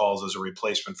long calls as a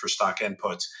replacement for stock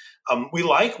inputs. We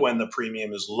like when the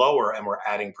premium is lower and we're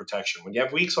adding protection. When you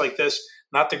have weeks like this,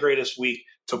 not the greatest week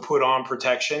to put on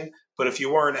protection, but if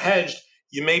you weren't hedged,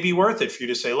 you may be worth it for you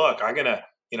to say, look, I'm going to,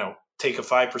 take a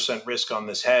 5% risk on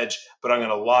this hedge, but I'm going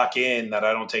to lock in that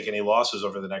I don't take any losses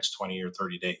over the next 20 or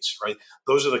 30 days, right?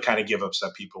 Those are the kind of give ups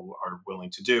that people are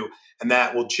willing to do. And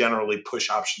that will generally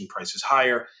push option prices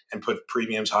higher and put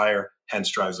premiums higher, hence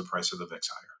drives the price of the VIX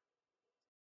higher.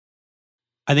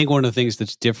 I think one of the things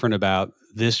that's different about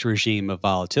this regime of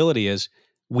volatility is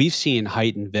we've seen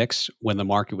heightened VIX when the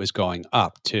market was going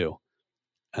up too.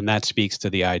 And that speaks to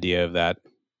the idea of that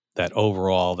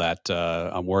overall that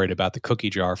I'm worried about the cookie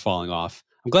jar falling off.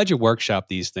 I'm glad you workshop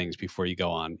these things before you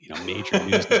go on, major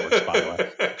news networks, by the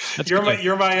way.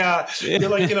 You're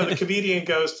like, the comedian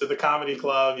goes to the comedy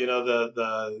club,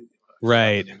 the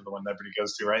right. The one that everybody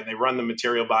goes to, right? And they run the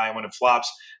material by, and when it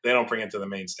flops, they don't bring it to the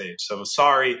main stage. So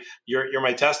sorry, you're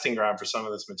my testing ground for some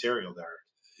of this material, Derek.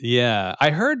 Yeah. I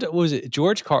heard, was it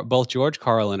both George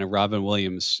Carlin and Robin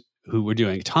Williams, who were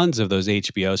doing tons of those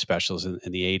HBO specials in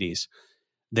the 80s.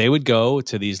 They would go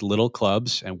to these little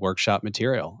clubs and workshop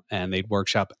material, and they'd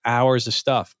workshop hours of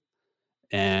stuff.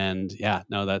 And yeah,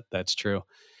 no, that's true.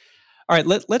 All right,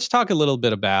 let's talk a little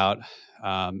bit about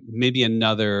maybe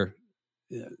another,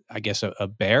 I guess, a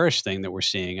bearish thing that we're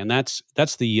seeing, and that's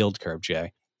the yield curve,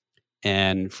 Jay.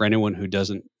 And for anyone who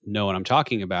doesn't know what I'm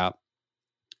talking about,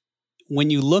 when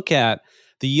you look at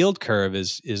the yield curve,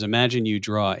 is imagine you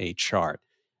draw a chart.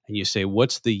 And you say,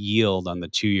 what's the yield on the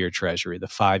 2-year treasury, the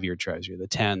 5-year treasury, the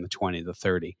 10, the 20, the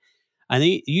 30? And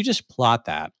then you just plot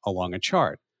that along a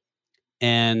chart.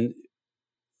 And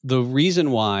the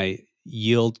reason why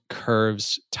yield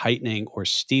curves tightening or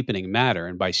steepening matter,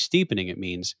 and by steepening, it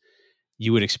means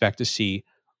you would expect to see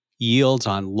yields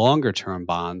on longer term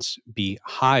bonds be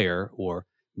higher or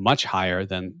much higher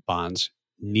than bonds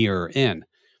nearer in.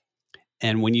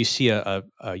 And when you see a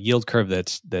yield curve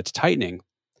that's tightening,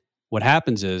 what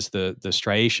happens is the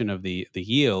striation of the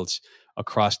yields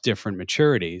across different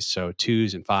maturities, so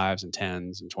 2s and 5s and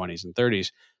 10s and 20s and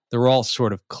 30s, they're all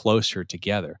sort of closer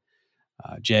together.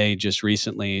 Jay, just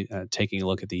recently taking a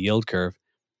look at the yield curve,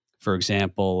 for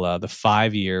example, the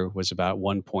 5-year was about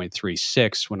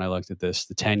 1.36 when I looked at this.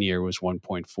 The 10-year was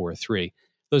 1.43.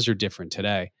 Those are different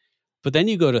today. But then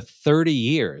you go to 30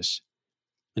 years,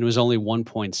 and it was only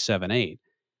 1.78.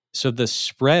 So the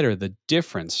spread or the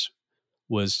difference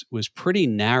was pretty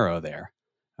narrow there.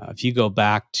 If you go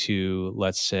back to,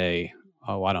 let's say,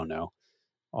 I don't know,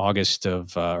 August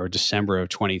of or December of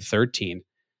 2013,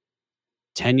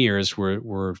 10 years were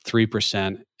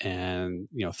 3%, and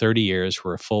 30 years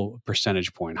were a full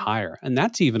percentage point higher. And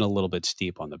that's even a little bit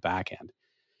steep on the back end.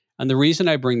 And the reason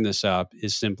I bring this up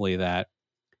is simply that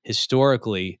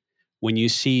historically, when you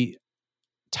see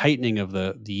tightening of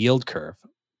the yield curve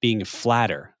being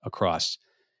flatter across,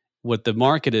 what the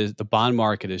bond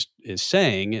market is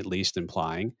saying, at least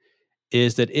implying,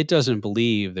 is that it doesn't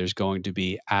believe there's going to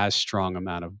be as strong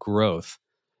amount of growth.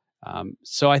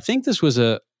 So I think this was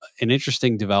an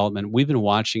interesting development. We've been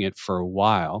watching it for a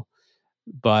while,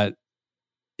 but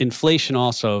inflation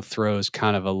also throws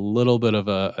kind of a little bit of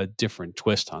a different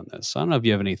twist on this. I don't know if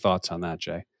you have any thoughts on that,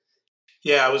 Jay.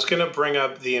 Yeah, I was going to bring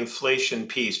up the inflation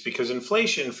piece because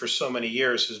inflation for so many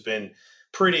years has been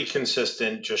pretty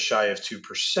consistent, just shy of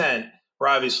 2%. We're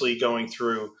obviously going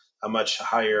through a much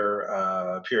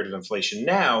higher period of inflation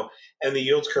now, and the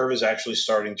yield curve is actually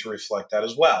starting to reflect that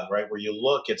as well, right? Where you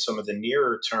look at some of the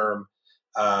nearer term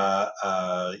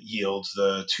yields,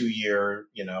 the 2-year,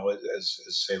 as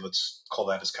say, let's call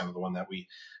that as kind of the one that we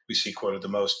see quoted the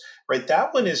most, right?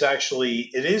 That one is actually,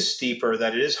 it is steeper,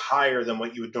 that it is higher than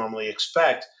what you would normally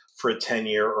expect for a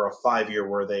 10-year or a 5-year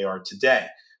where they are today.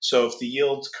 So if the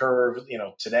yield curve,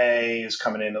 today is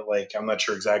coming in at I'm not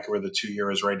sure exactly where the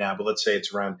 2-year is right now, but let's say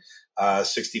it's around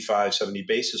 65, 70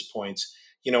 basis points.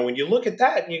 When you look at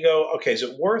that and you go, okay, is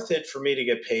it worth it for me to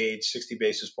get paid 60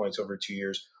 basis points over 2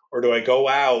 years? Or do I go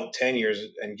out 10 years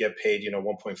and get paid,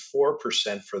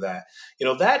 1.4% for that?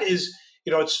 That is,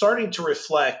 it's starting to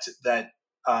reflect that,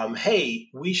 hey,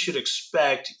 we should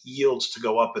expect yields to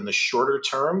go up in the shorter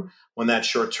term when that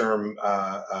short term,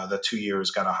 the 2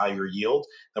 years got a higher yield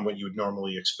than what you would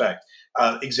normally expect.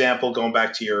 Example, going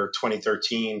back to your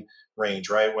 2013 range,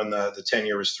 right? When the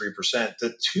 10-year was 3%.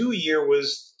 The 2-year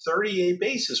was 38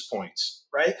 basis points,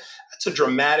 right? That's a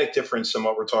dramatic difference in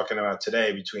what we're talking about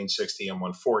today between 60 and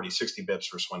 140, 60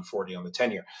 bips versus 140 on the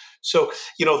 10-year. So,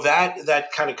 that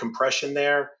kind of compression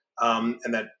there, and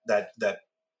that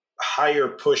higher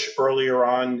push earlier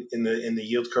on in the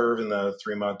yield curve, in the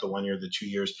 3-month, the 1 year, the 2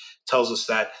 years, tells us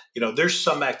that there's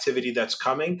some activity that's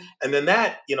coming, and then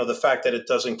that the fact that it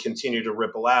doesn't continue to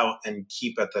ripple out and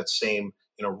keep at that same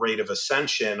rate of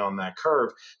ascension on that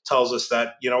curve tells us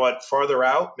that farther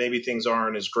out maybe things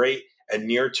aren't as great, and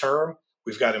near term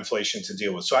we've got inflation to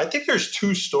deal with. So I think there's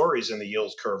two stories in the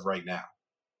yield curve right now.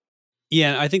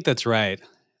 Yeah, I think that's right.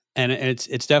 And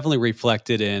it's definitely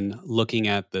reflected in looking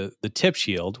at the TIPS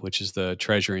yield, which is the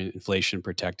Treasury inflation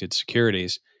protected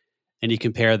securities, and you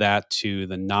compare that to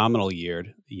the nominal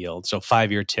yield, so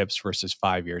 5-year TIPS versus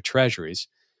 5-year Treasuries,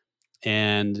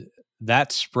 and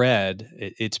that spread,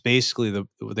 it's basically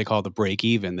what they call the break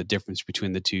even, the difference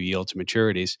between the two yield to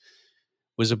maturities,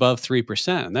 was above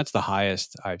 3%, and that's the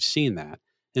highest I've seen that.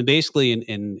 And basically,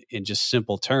 in just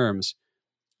simple terms,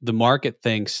 the market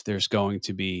thinks there's going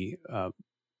to be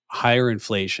higher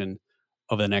inflation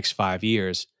over the next 5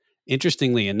 years.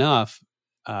 Interestingly enough,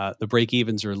 the break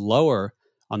evens are lower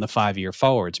on the 5-year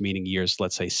forwards, meaning years,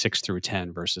 let's say 6 through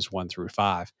 10 versus 1 through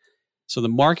 5. So the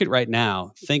market right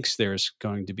now thinks there's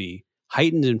going to be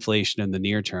heightened inflation in the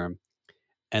near term,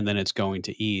 and then it's going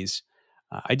to ease.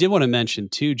 I did want to mention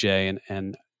too, Jay,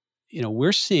 and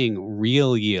we're seeing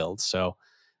real yields. So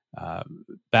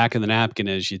back in the napkin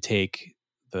is you take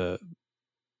the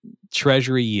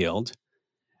Treasury yield,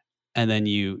 and then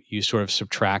you sort of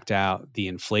subtract out the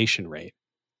inflation rate.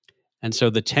 And so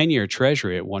the 10-year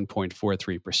Treasury at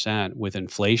 1.43% with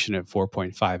inflation at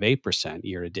 4.58%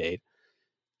 year to date,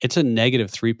 it's a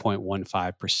negative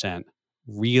 3.15%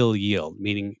 real yield,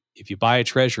 meaning if you buy a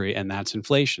Treasury and that's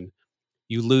inflation,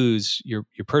 you lose, your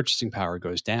purchasing power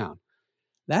goes down.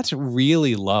 That's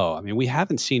really low. I mean, we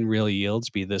haven't seen real yields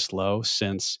be this low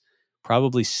since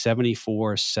probably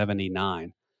 74,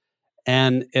 79.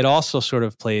 And it also sort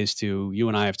of plays to, you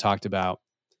and I have talked about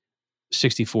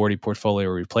 60-40 portfolio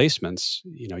replacements,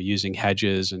 using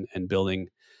hedges and building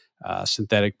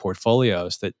synthetic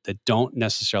portfolios that don't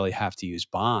necessarily have to use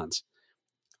bonds.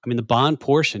 I mean, the bond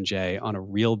portion, Jay, on a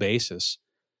real basis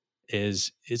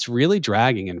it's really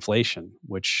dragging inflation,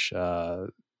 which,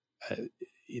 and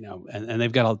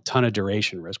they've got a ton of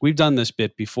duration risk. We've done this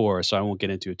bit before, so I won't get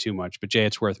into it too much, but Jay,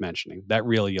 it's worth mentioning. That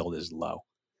real yield is low.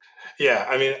 Yeah,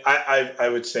 I mean, I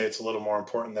would say it's a little more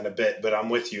important than a bit, but I'm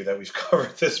with you that we've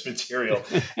covered this material.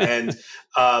 And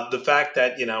the fact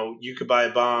that, you could buy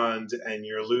a bond and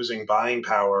you're losing buying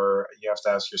power, you have to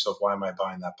ask yourself, why am I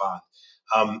buying that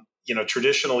bond?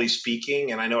 Traditionally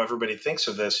speaking, and I know everybody thinks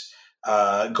of this,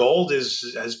 gold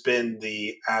has been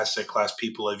the asset class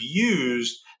people have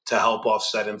used to help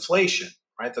offset inflation,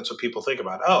 right? That's what people think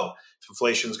about. Oh, if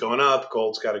inflation's going up,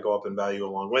 gold's got to go up in value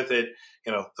along with it.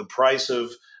 The price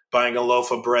of buying a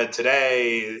loaf of bread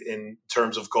today in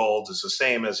terms of gold is the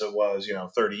same as it was,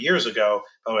 30 years ago.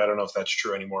 Oh, I don't know if that's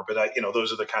true anymore, but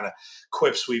those are the kind of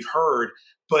quips we've heard.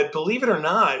 But believe it or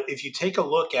not, if you take a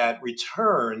look at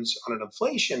returns on an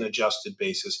inflation adjusted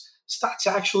basis, stocks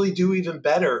actually do even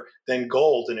better than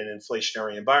gold in an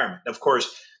inflationary environment. Of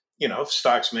course, if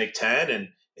stocks make 10 and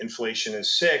inflation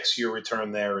is 6, your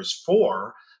return there is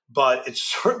 4. But it's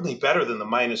certainly better than the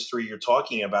 -3 you're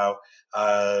talking about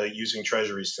using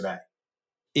treasuries today.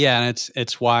 Yeah, and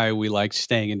it's why we like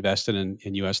staying invested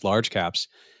in U.S. large caps.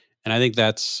 And I think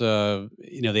that's, the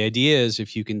idea is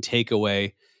if you can take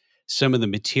away some of the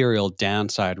material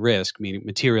downside risk,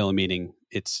 meaning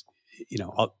it's,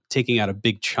 taking out a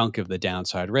big chunk of the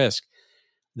downside risk,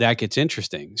 that gets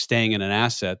interesting. Staying in an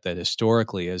asset that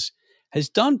historically has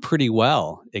done pretty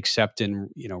well, except in,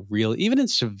 even in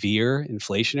severe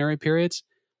inflationary periods.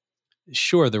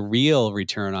 Sure, the real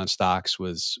return on stocks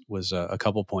was a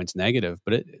couple points negative,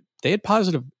 but they had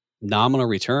positive nominal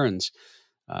returns.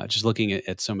 Just looking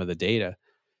at some of the data.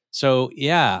 So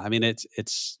yeah, I mean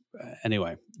it's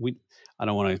anyway. I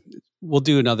don't want to. We'll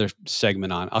do another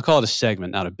segment on. I'll call it a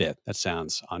segment, not a bit. That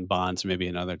sounds on bonds, maybe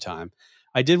another time.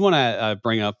 I did want to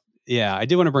bring up. Yeah, I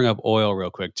did want to bring up oil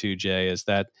real quick too, Jay. Is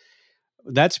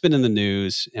that's been in the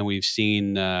news, and we've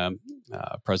seen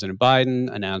President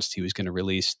Biden announced he was going to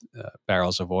release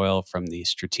barrels of oil from the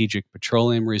Strategic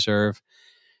Petroleum Reserve.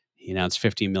 He announced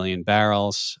 50 million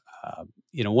barrels.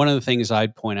 One of the things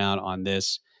I'd point out on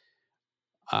this,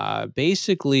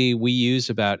 basically, we use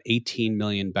about 18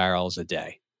 million barrels a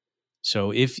day.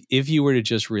 So if you were to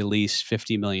just release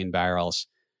 50 million barrels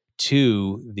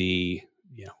to the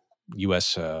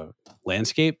U.S.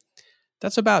 landscape,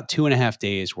 that's about 2.5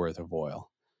 days worth of oil.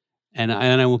 And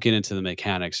I won't get into the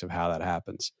mechanics of how that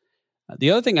happens.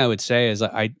 The other thing I would say is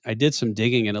I did some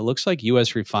digging, and it looks like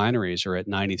U.S. refineries are at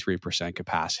 93%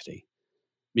 capacity.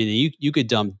 Meaning you could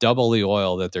dump double the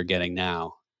oil that they're getting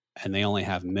now, and they only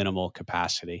have minimal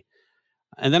capacity.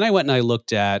 And then I went and I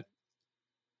looked at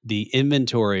the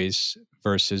inventories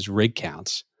versus rig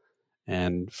counts.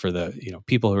 And for the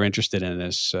people who are interested in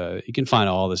this, you can find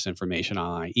all this information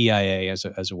on EIA as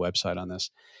a website on this.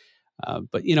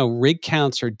 But rig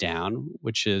counts are down,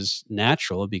 which is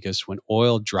natural because when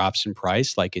oil drops in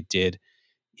price, like it did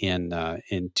in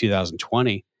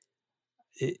 2020,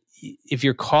 if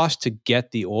your cost to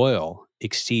get the oil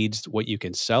exceeds what you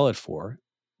can sell it for,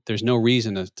 there's no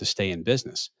reason to stay in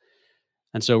business.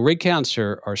 And so rig counts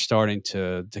are starting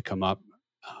to come up,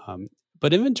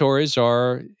 but inventories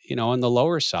are on the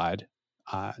lower side,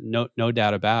 no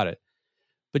doubt about it.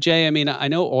 But Jay, I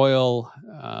know oil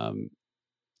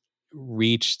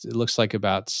reached, it looks like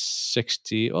about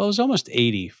 60. Well, it was almost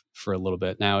 80 for a little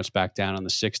bit. Now it's back down in the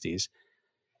 60s.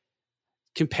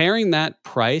 Comparing that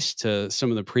price to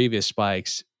some of the previous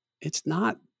spikes, it's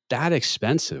not that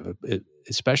expensive,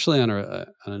 especially on an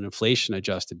inflation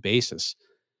adjusted basis.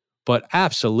 But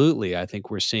absolutely, I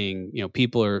think we're seeing,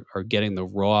 people are getting the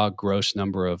raw gross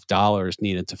number of dollars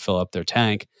needed to fill up their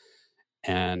tank,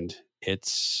 and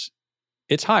it's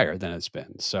higher than it's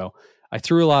been. So I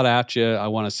threw a lot at you. I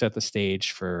want to set the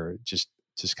stage for just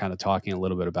kind of talking a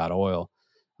little bit about oil.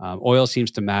 Oil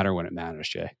seems to matter when it matters,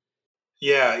 Jay.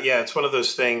 Yeah, it's one of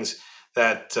those things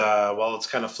that while it's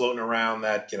kind of floating around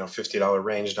that $50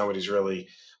 range, nobody's really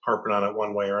harping on it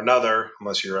one way or another,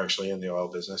 unless you're actually in the oil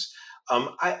business.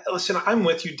 I'm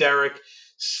with you, Derek.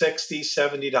 $60,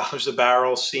 $70 a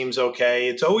barrel seems okay.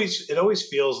 It always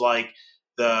feels like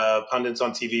the pundits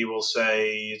on TV will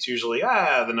say it's usually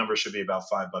the number should be about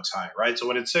 $5 higher, right? So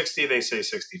when it's 60, they say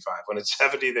 65. When it's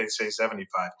 70, they say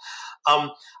 75.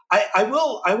 I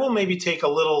will maybe take a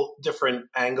little different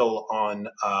angle on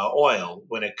oil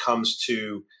when it comes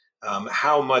to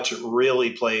how much it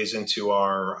really plays into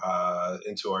our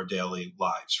daily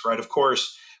lives, right? Of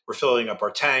course, we're filling up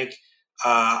our tank.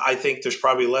 I think there's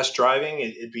probably less driving.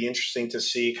 It'd be interesting to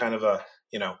see kind of a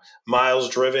miles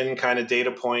driven kind of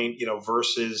data point,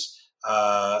 versus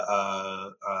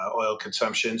oil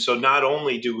consumption. So not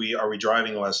only are we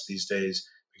driving less these days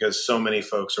because so many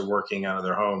folks are working out of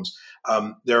their homes,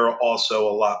 there are also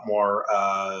a lot more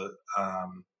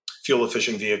fuel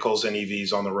efficient vehicles and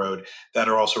EVs on the road that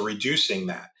are also reducing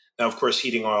that. Now, of course,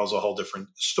 heating oil is a whole different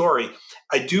story.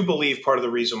 I do believe part of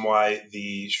the reason why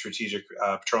the strategic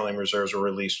petroleum reserves were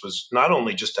released was not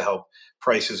only just to help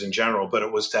prices in general, but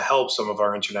it was to help some of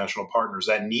our international partners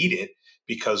that need it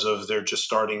because of they're just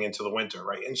starting into the winter,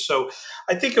 right? And so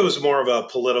I think it was more of a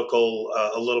political,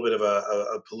 a little bit of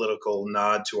a political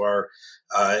nod to our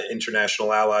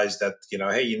international allies that,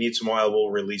 hey, you need some oil,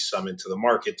 we'll release some into the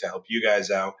market to help you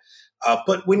guys out.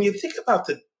 But when you think about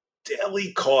the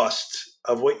daily cost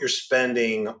of what you're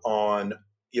spending on,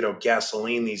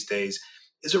 gasoline these days,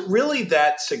 is it really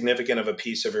that significant of a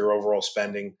piece of your overall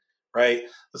spending, right?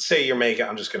 Let's say you're making,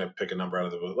 I'm just going to pick a number out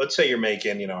of the blue. Let's say you're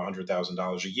making,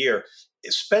 $100,000 a year.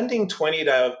 Spending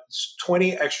 $20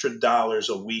 extra dollars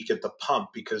a week at the pump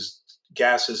because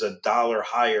gas is $1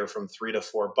 higher from $3 to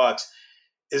 $4.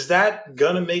 Is that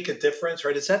going to make a difference,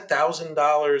 right? Is that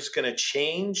 $1,000 going to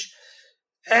change?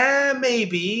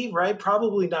 Maybe, right?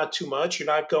 Probably not too much. You're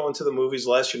not going to the movies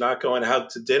less. You're not going out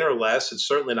to dinner less. It's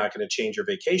certainly not going to change your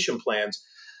vacation plans.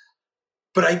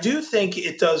 But I do think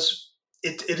it does.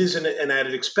 It is an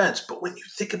added expense. But when you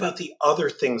think about the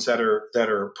other things that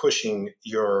are pushing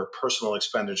your personal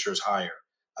expenditures higher,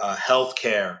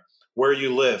 healthcare, where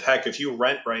you live. Heck, if you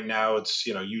rent right now, it's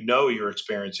you're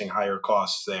experiencing higher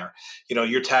costs there.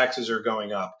 Your taxes are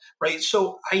going up, right?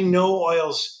 So I know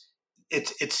oil's.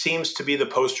 It seems to be the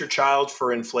poster child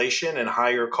for inflation and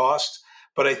higher costs.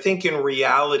 But I think in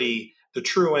reality, the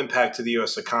true impact to the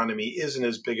U.S. economy isn't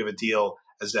as big of a deal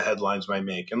as the headlines might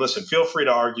make. And listen, feel free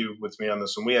to argue with me on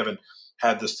this. And we haven't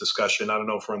had this discussion. I don't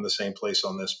know if we're in the same place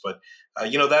on this, but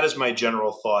that is my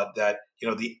general thought that,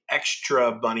 the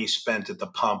extra money spent at the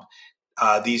pump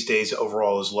these days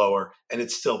overall is lower. And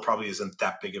it still probably isn't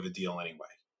that big of a deal anyway.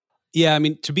 Yeah.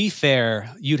 To be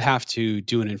fair, you'd have to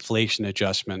do an inflation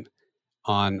adjustment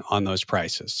on those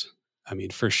prices.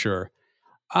 For sure.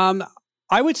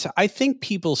 I think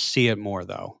people see it more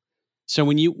though. So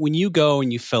when you go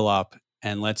and you fill up,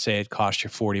 and let's say it cost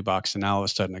you $40, and now all of a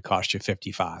sudden it costs you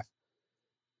 $55,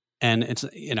 and it's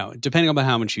depending on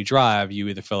how much you drive, you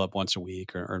either fill up once a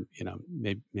week or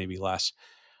maybe less.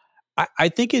 I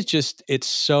think it's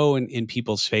so in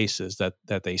people's faces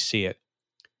that they see it.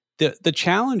 the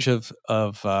challenge of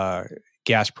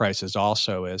gas prices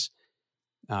also is,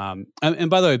 and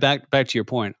by the way, back to your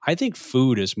point, I think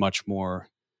food is much more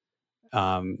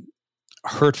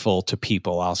hurtful to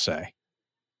people. I'll say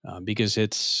because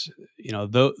it's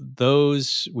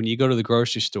those when you go to the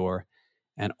grocery store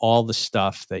and all the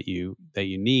stuff that you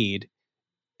need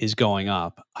is going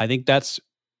up. I think that's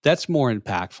more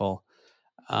impactful.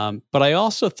 But I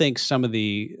also think some of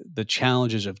the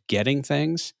challenges of getting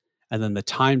things and then the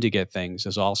time to get things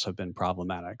has also been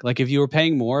problematic. Like if you were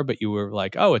paying more, but you were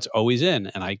like, oh, it's always in,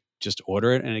 and I just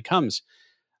order it and it comes.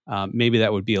 Maybe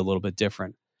that would be a little bit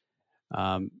different.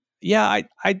 Yeah,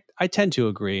 I tend to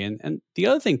agree. And the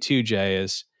other thing too, Jay,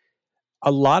 is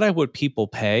a lot of what people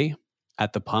pay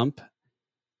at the pump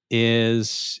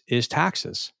is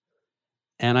taxes.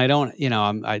 And I don't,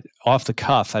 I off the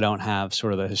cuff, I don't have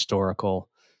sort of the historical,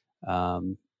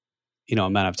 amount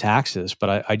of taxes,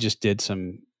 but I just did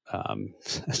some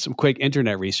some quick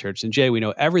internet research. And Jay, we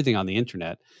know everything on the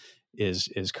internet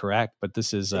is correct, but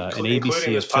this is an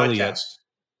ABC affiliate. Podcast.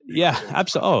 Yeah,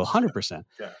 absolutely. Oh, 100%.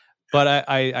 Yeah. But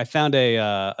I found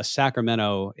a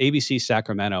Sacramento, ABC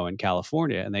Sacramento in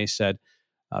California, and they said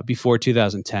before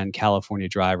 2010, California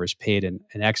drivers paid an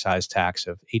excise tax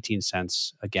of 18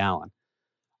 cents a gallon.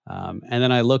 And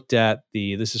then I looked at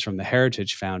this is from the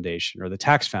Heritage Foundation, or the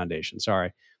Tax Foundation,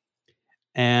 sorry.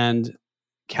 And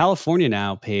California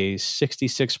now pays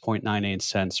 66.98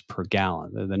 cents per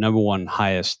gallon, the number one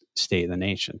highest state in the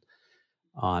nation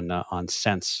on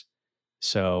cents.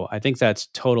 So I think that's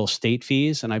total state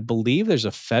fees. And I believe there's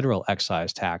a federal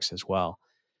excise tax as well.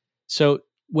 So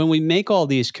when we make all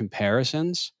these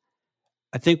comparisons,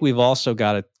 I think we've also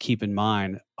got to keep in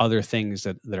mind other things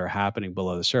that are happening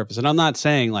below the surface. And I'm not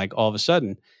saying like all of a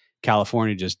sudden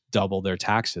California just doubled their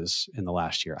taxes in the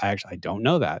last year. I don't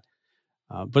know that.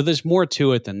 But there's more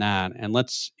to it than that. And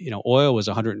oil was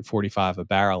 145 a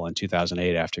barrel in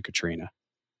 2008 after Katrina.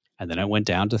 And then it went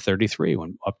down to 33,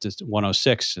 went up to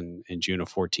 106 in June of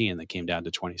 14. They came down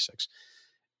to 26.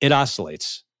 It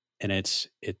oscillates, and it's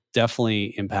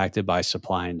definitely impacted by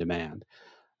supply and demand.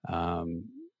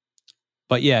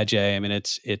 But yeah, Jay, I mean,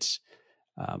 it's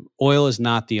oil is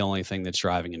not the only thing that's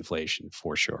driving inflation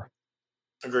for sure.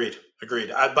 Agreed.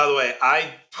 By the way,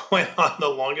 I went on the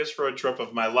longest road trip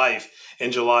of my life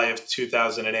in July of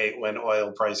 2008 when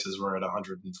oil prices were at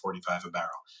 145 a barrel.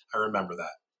 I remember that.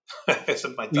 I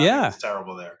said my timing was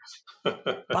terrible there.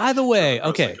 By the way,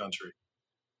 okay.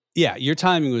 Yeah, your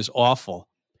timing was awful.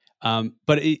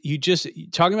 But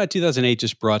talking about 2008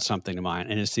 just brought something to mind,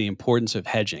 and it's the importance of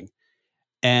hedging.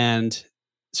 And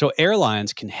so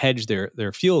airlines can hedge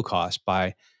their fuel costs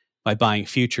by buying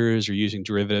futures or using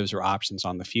derivatives or options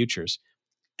on the futures.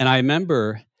 And I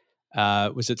remember,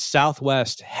 was it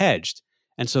Southwest hedged?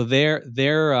 And so their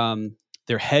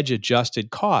hedge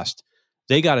adjusted cost,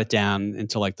 they got it down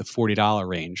into like the $40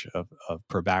 range of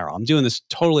per barrel. I'm doing this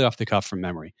totally off the cuff from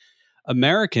memory.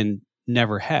 American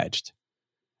never hedged.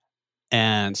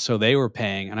 And so they were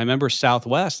paying, and I remember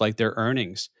Southwest, like their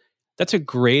earnings, that's a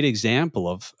great example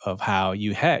of how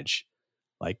you hedge.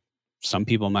 Like some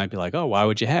people might be like, oh, why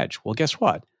would you hedge? Well, guess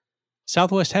what?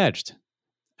 Southwest hedged.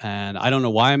 And I don't know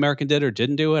why American did or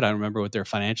didn't do it. I don't remember what their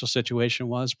financial situation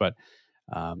was, but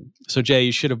so Jay,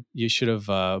 you should have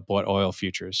bought oil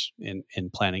futures in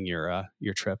planning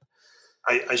your trip.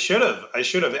 I should have.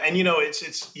 And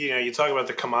it's you talk about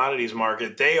the commodities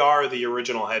market. They are the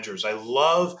original hedgers. I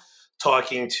love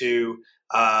talking to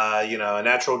a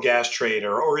natural gas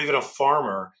trader or even a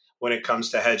farmer when it comes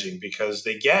to hedging, because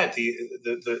they get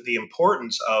the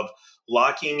importance of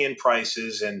locking in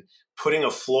prices and putting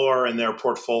a floor in their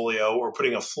portfolio, or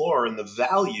putting a floor in the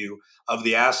value of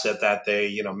the asset that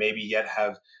they maybe yet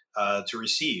have to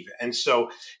receive. And so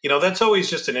that's always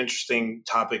just an interesting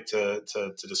topic to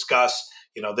discuss.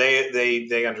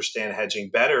 They understand hedging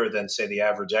better than, say, the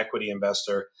average equity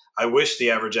investor. I wish the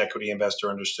average equity investor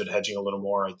understood hedging a little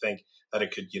more. I think that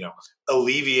it could,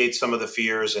 alleviate some of the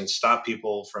fears and stop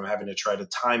people from having to try to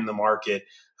time the market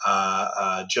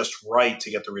just right to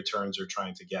get the returns they're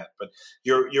trying to get. But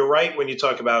you're right when you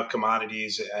talk about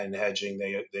commodities and hedging;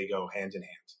 they go hand in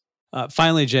hand.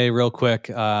 Finally, Jay, real quick,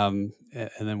 and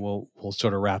then we'll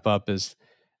sort of wrap up. Is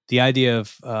the idea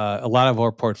of a lot of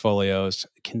our portfolios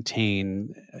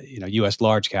contain, U.S.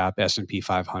 large cap, S&P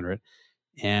 500,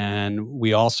 and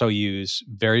we also use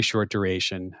very short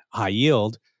duration, high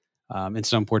yield. In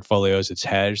some portfolios, it's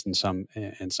hedged, and some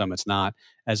it's not,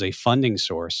 as a funding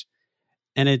source.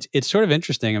 And it's sort of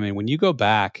interesting. I mean, when you go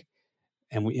back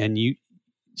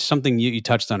something you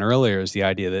touched on earlier is the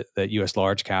idea that U.S.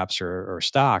 large caps or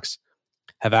stocks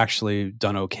have actually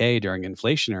done okay during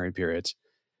inflationary periods.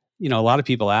 a lot of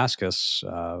people ask us,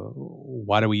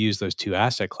 why do we use those two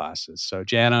asset classes? So,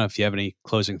 Jay, I don't know if you have any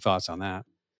closing thoughts on that.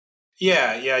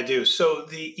 Yeah, I do. So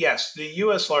the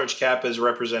U.S. large cap is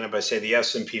represented by, say, the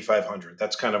S&P 500.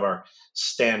 That's kind of our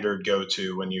standard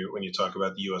go-to when you talk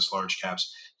about the U.S. large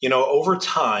caps. Over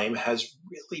time has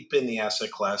really been the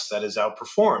asset class that has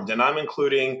outperformed, and I'm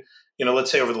including, let's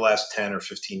say over the last 10 or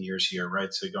 15 years here,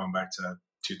 right? So going back to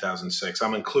 2006,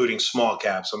 I'm including small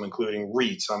caps, I'm including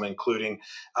REITs, I'm including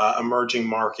emerging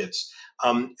markets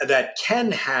that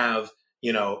can have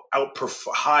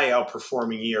high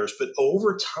outperforming years. But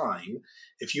over time,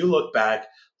 if you look back,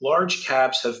 large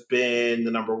caps have been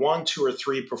the number 1, 2, or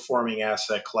 3 performing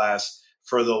asset class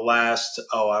for the last,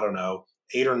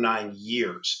 8 or 9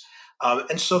 years.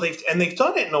 And so they've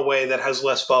done it in a way that has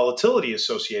less volatility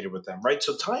associated with them, right?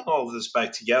 So tying all of this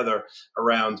back together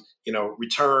around,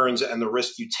 returns and the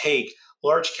risk you take,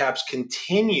 large caps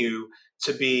continue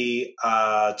to be,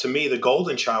 to me, the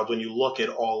golden child when you look at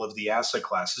all of the asset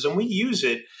classes. And we use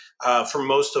it for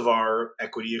most of our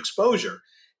equity exposure.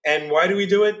 And why do we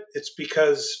do it? It's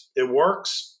because it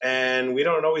works, and we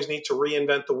don't always need to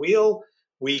reinvent the wheel.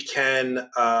 We can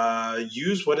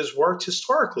use what has worked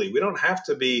historically. We don't have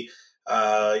to be,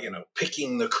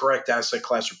 picking the correct asset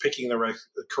class or picking the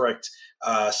correct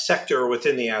sector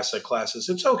within the asset classes.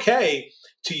 It's okay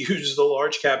to use the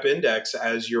large cap index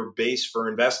as your base for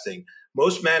investing.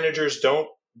 Most managers don't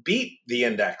beat the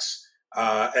index,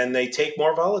 and they take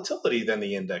more volatility than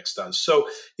the index does. So,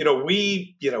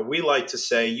 we like to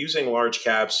say using large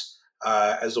caps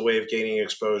as a way of gaining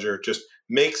exposure just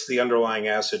makes the underlying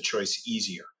asset choice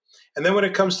easier. And then when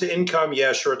it comes to income,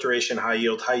 short duration, high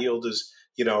yield. High yield is,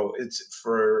 it's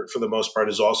for the most part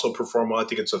is also performed well. I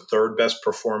think it's the third best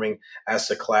performing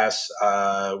asset class,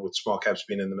 with small caps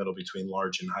being in the middle between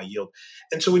large and high yield.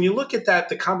 And so when you look at that,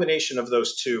 the combination of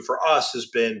those two for us has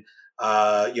been,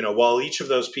 while each of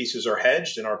those pieces are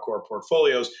hedged in our core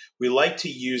portfolios, we like to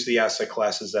use the asset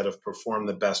classes that have performed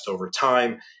the best over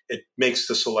time. It makes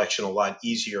the selection a lot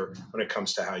easier when it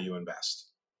comes to how you invest.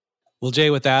 Well, Jay,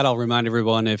 with that, I'll remind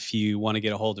everyone, if you want to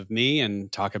get a hold of me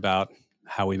and talk about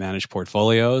how we manage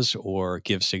portfolios or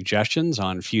give suggestions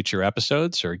on future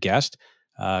episodes or guests,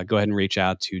 go ahead and reach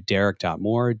out to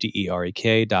Derek.Moore,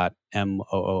 DEREK.MOORE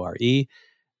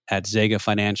at Zega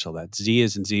Financial. That's Z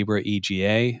as in zebra,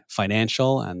 EGA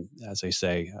Financial. And as I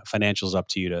say, financial's up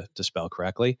to you to spell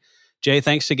correctly. Jay,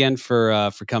 thanks again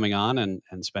for coming on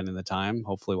and spending the time.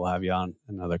 Hopefully we'll have you on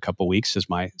another couple of weeks as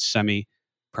my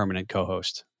semi-permanent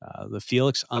co-host. The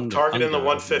Felix I'm targeting the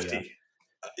 150.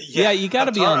 You got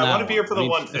to be on that. I want to be here for the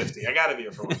 150. I got to be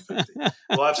here for 150.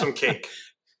 We'll have some cake.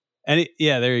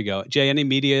 There you go. Jay, any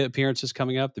media appearances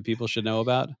coming up that people should know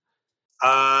about?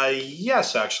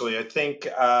 Yes, actually. I think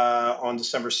on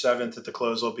December 7th at the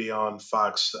close, I'll be on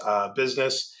Fox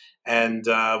Business. And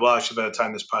actually, by the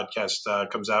time this podcast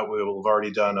comes out, we will have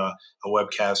already done a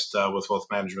webcast with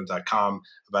wealthmanagement.com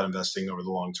about investing over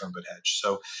the long term but hedge.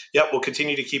 So, we'll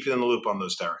continue to keep you in the loop on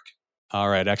those, Derek. All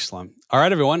right, excellent. All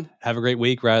right, everyone, have a great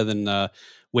week. Rather than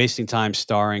wasting time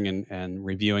starring and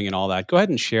reviewing and all that, go ahead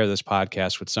and share this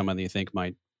podcast with someone that you think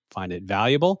might find it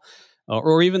valuable,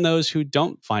 or even those who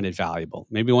don't find it valuable.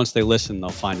 Maybe once they listen, they'll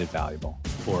find it valuable,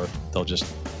 or they'll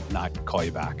just not call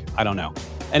you back. I don't know.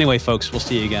 Anyway, folks, we'll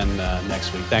see you again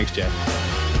next week. Thanks, Jay.